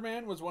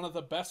 Slenderman was one of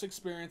the best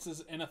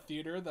experiences in a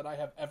theater that I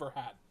have ever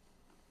had.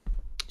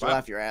 Did you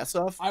laugh your ass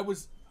off?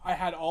 I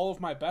had all of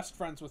my best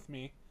friends with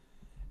me,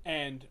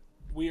 and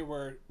we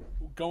were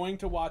going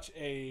to watch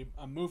a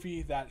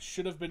movie that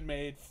should have been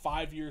made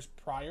 5 years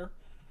prior,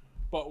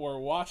 but we're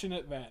watching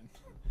it then.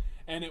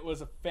 And it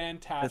was a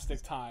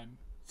fantastic time.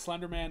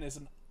 Slenderman is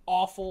an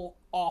awful,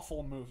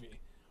 awful movie,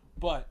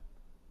 but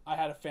I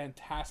had a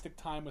fantastic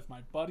time with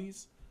my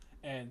buddies,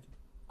 and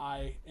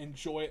I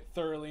enjoy it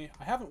thoroughly.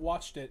 I haven't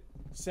watched it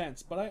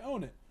since, but I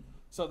own it.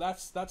 So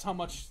that's how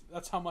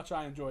much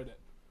I enjoyed it.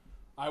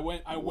 I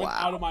went Wow.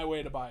 out of my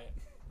way to buy it.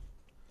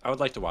 I would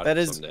like to watch That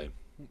it is- someday.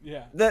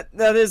 Yeah.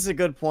 That is a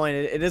good point.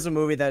 It is a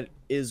movie that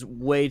is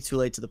way too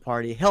late to the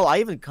party. Hell, I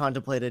even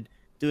contemplated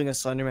doing a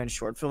Slenderman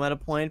short film at a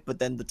point, but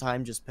then the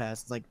time just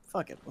passed. It's like,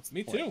 fuck it. What's the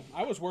Me point? too.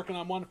 I was working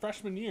on one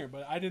freshman year,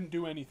 but I didn't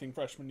do anything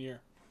freshman year.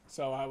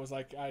 So I was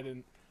like, I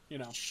didn't, you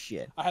know.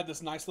 Shit. I had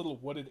this nice little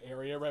wooded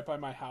area right by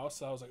my house.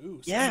 So I was like,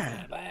 ooh,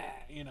 Yeah. blah,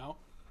 you know.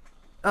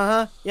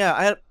 Yeah,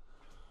 I had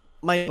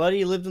my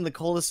buddy lived in the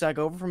cul-de-sac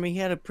over from me. He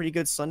had a pretty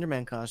good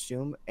Slenderman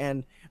costume,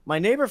 and my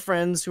neighbor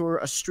friends who were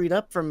a street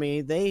up from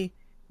me, they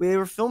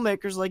were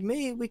filmmakers like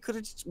me. We could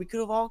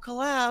have all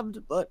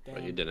collabed, but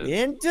But you Damn. didn't. we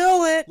didn't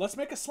do it. Let's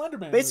make a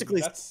Slenderman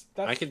Basically, movie. That's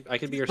I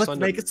could be your Let's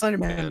Slender make a Slenderman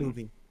Man.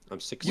 movie. I'm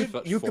 6 You-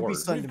 foot you could be four.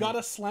 Slender we've got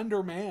a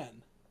Slender Man.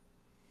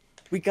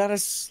 We got a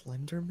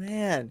Slender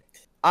Man.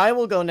 I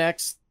will go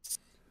next.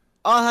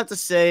 I'll have to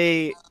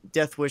say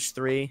Death Wish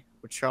 3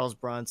 with Charles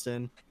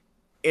Bronson.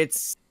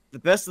 It's the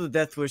best of the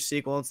Death Wish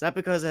sequel. It's not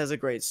because it has a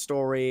great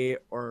story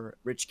or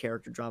rich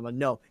character drama.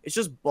 No, it's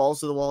just balls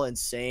to the wall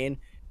insane.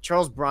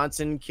 Charles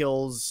Bronson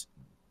kills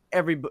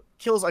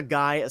a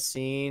guy a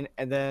scene,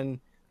 and then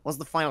once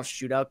the final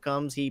shootout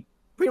comes, he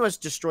pretty much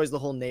destroys the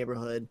whole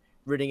neighborhood,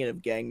 ridding it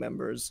of gang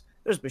members.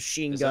 There's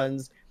machine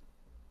guns.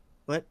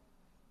 What?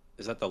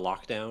 Is that the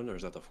Lockdown or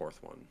is that the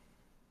fourth one?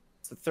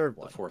 It's the third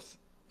The one. fourth.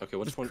 Okay,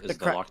 which The- one the is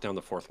the crack- Lockdown?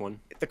 The fourth one.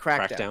 The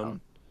Crackdown.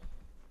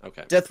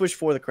 Okay, Death Wish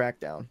 4, the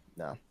Crackdown.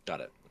 No.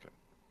 got it. Okay.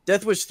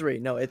 Death Wish 3.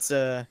 No, it's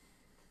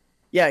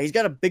yeah, he's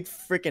got a big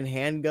freaking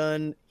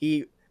handgun.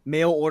 He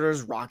mail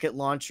orders rocket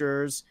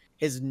launchers.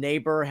 His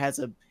neighbor has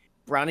a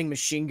Browning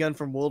machine gun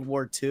from World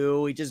War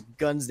II. He just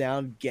guns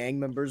down gang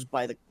members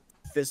by the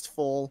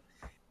fistful.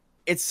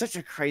 It's such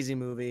a crazy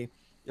movie.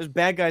 There's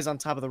bad guys on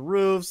top of the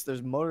roofs.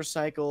 There's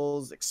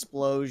motorcycles,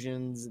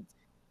 explosions.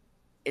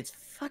 It's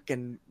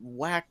fucking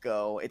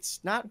wacko. It's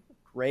not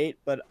great,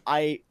 but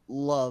I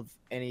love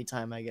any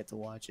time I get to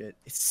watch it.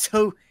 It's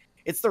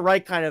the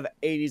right kind of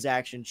 80s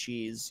action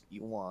cheese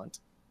you want.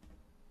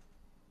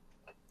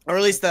 Or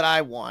at least that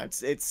I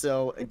want. It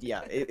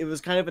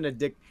was kind of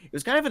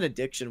an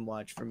addiction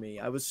watch for me.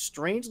 I was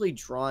strangely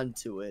drawn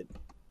to it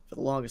for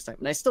the longest time,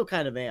 and I still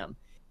kind of am.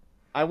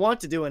 I want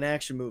to do an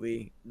action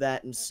movie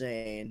that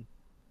insane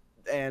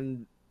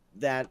and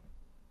that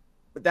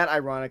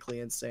ironically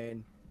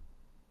insane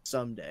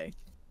someday.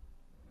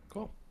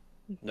 Cool.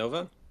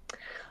 Nova.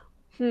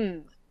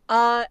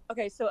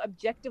 Okay, so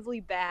objectively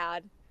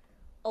bad.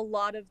 A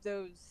lot of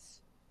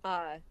those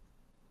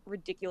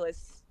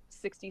ridiculous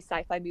 60s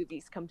sci-fi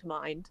movies come to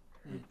mind.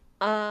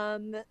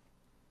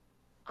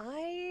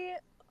 I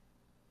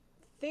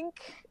think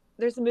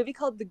there's a movie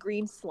called The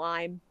Green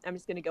Slime. I'm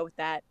just gonna go with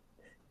that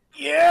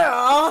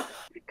Yeah,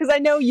 because I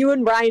know you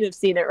and Ryan have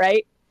seen it,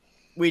 right?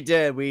 we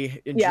did.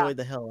 We enjoyed Yeah.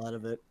 the hell out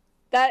of it.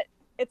 That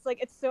it's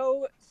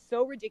so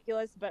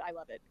ridiculous, but I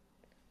love it.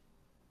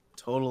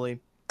 Totally.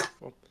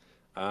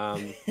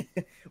 Um,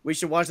 We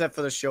should watch that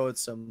for the show at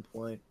some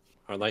point.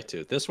 I'd like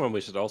to. This one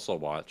we should also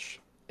watch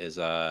is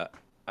I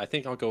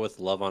think I'll go with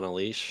Love on a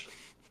Leash.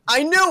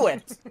 I knew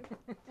it.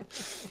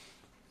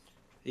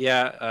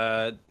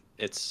 Yeah,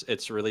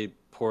 it's really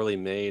poorly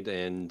made,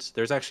 and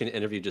there's actually an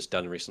interview just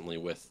done recently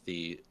with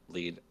the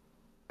lead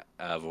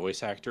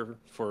voice actor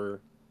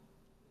for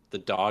the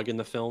dog in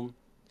the film.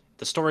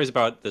 The story is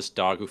about this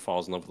dog who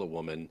falls in love with a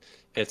woman.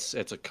 It's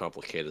a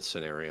complicated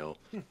scenario,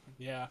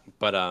 Yeah.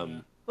 but Yeah.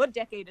 What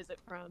decade is it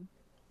from?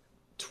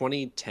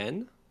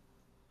 2010.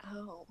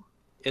 Oh.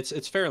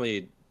 It's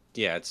fairly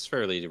it's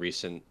fairly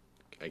recent,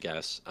 I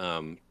guess.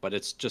 But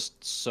it's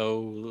just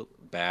so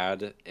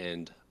bad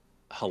and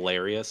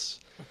hilarious,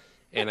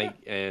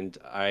 and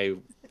I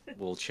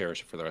will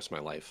cherish it for the rest of my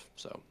life.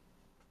 So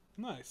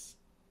Nice.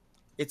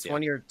 It's Yeah.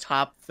 one of your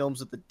top films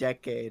of the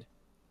decade.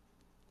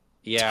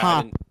 yeah, I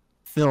Top didn't-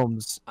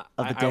 Films of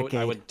the I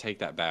decade. would take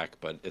that back,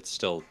 but it's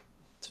still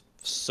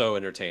so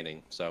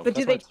entertaining. So, But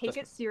do that's they my- take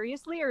that's it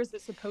seriously, or is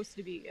it supposed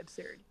to be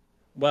absurd?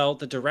 Well,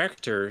 the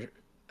director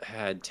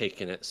had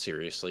taken it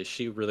seriously.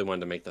 She really wanted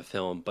to make the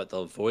film, but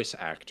the voice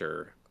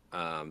actor,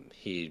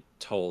 he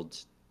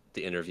told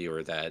the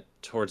interviewer that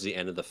towards the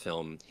end of the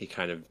film, he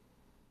kind of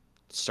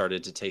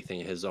started to take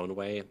things his own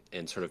way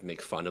and sort of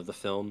make fun of the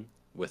film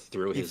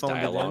through He his phoned it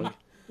in? dialogue.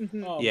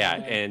 Oh, Yeah,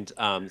 man.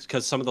 and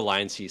because some of the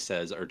lines he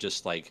says are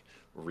just like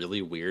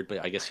really weird,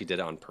 but I guess he did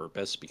it on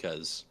purpose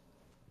because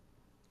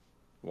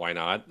why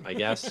not? I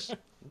guess.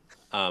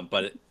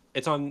 But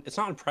it's not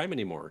on Prime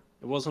anymore.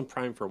 It was on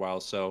Prime for a while,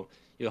 so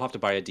you'll have to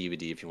buy a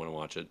DVD if you want to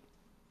watch it.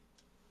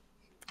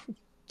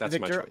 That's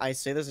my Victor, choice. I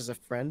say this as a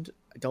friend.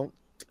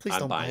 Please I'm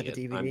don't buy buying the it.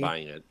 DVD. I'm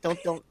buying it.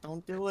 Don't do it.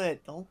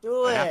 Don't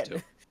do it. I have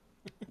to.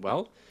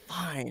 Well,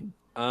 Fine.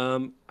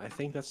 I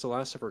think that's the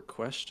last of our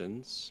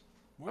questions.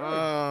 Word.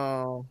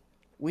 Oh,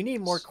 we need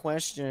more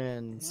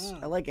questions. Yeah.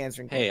 I like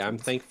answering Hey, questions. I'm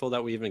thankful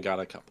that we even got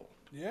a couple.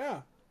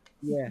 Yeah.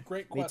 Yeah,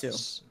 Great me question. too.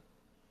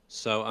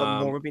 So,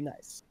 but more would be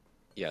nice.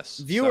 yes.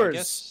 So I Viewers.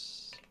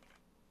 guess-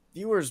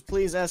 Viewers,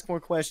 please ask more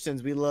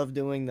questions. We love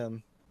doing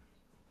them.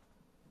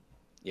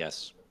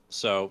 Yes.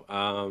 So,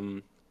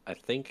 I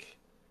think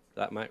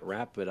that might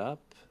wrap it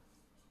up.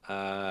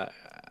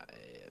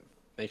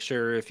 Make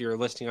sure if you're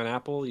listening on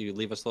Apple, you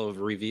leave us a little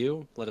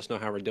review. Let us know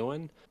how we're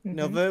doing.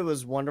 Nova, it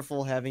was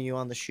wonderful having you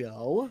on the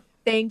show.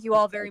 Thank you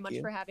all very Thank much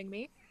you. for having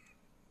me.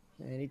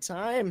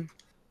 Anytime.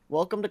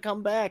 Welcome to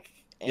come back.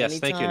 Yes,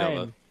 thank you, Nova.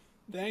 Anytime.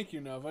 Thank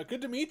you, Nova.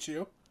 Good to meet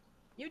you.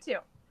 You too.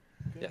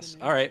 Good Yes. to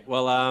meet All right.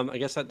 Well, I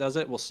guess that does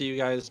it. We'll see you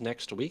guys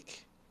next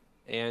week.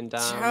 And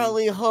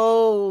Charlie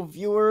ho,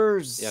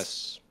 viewers.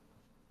 yes.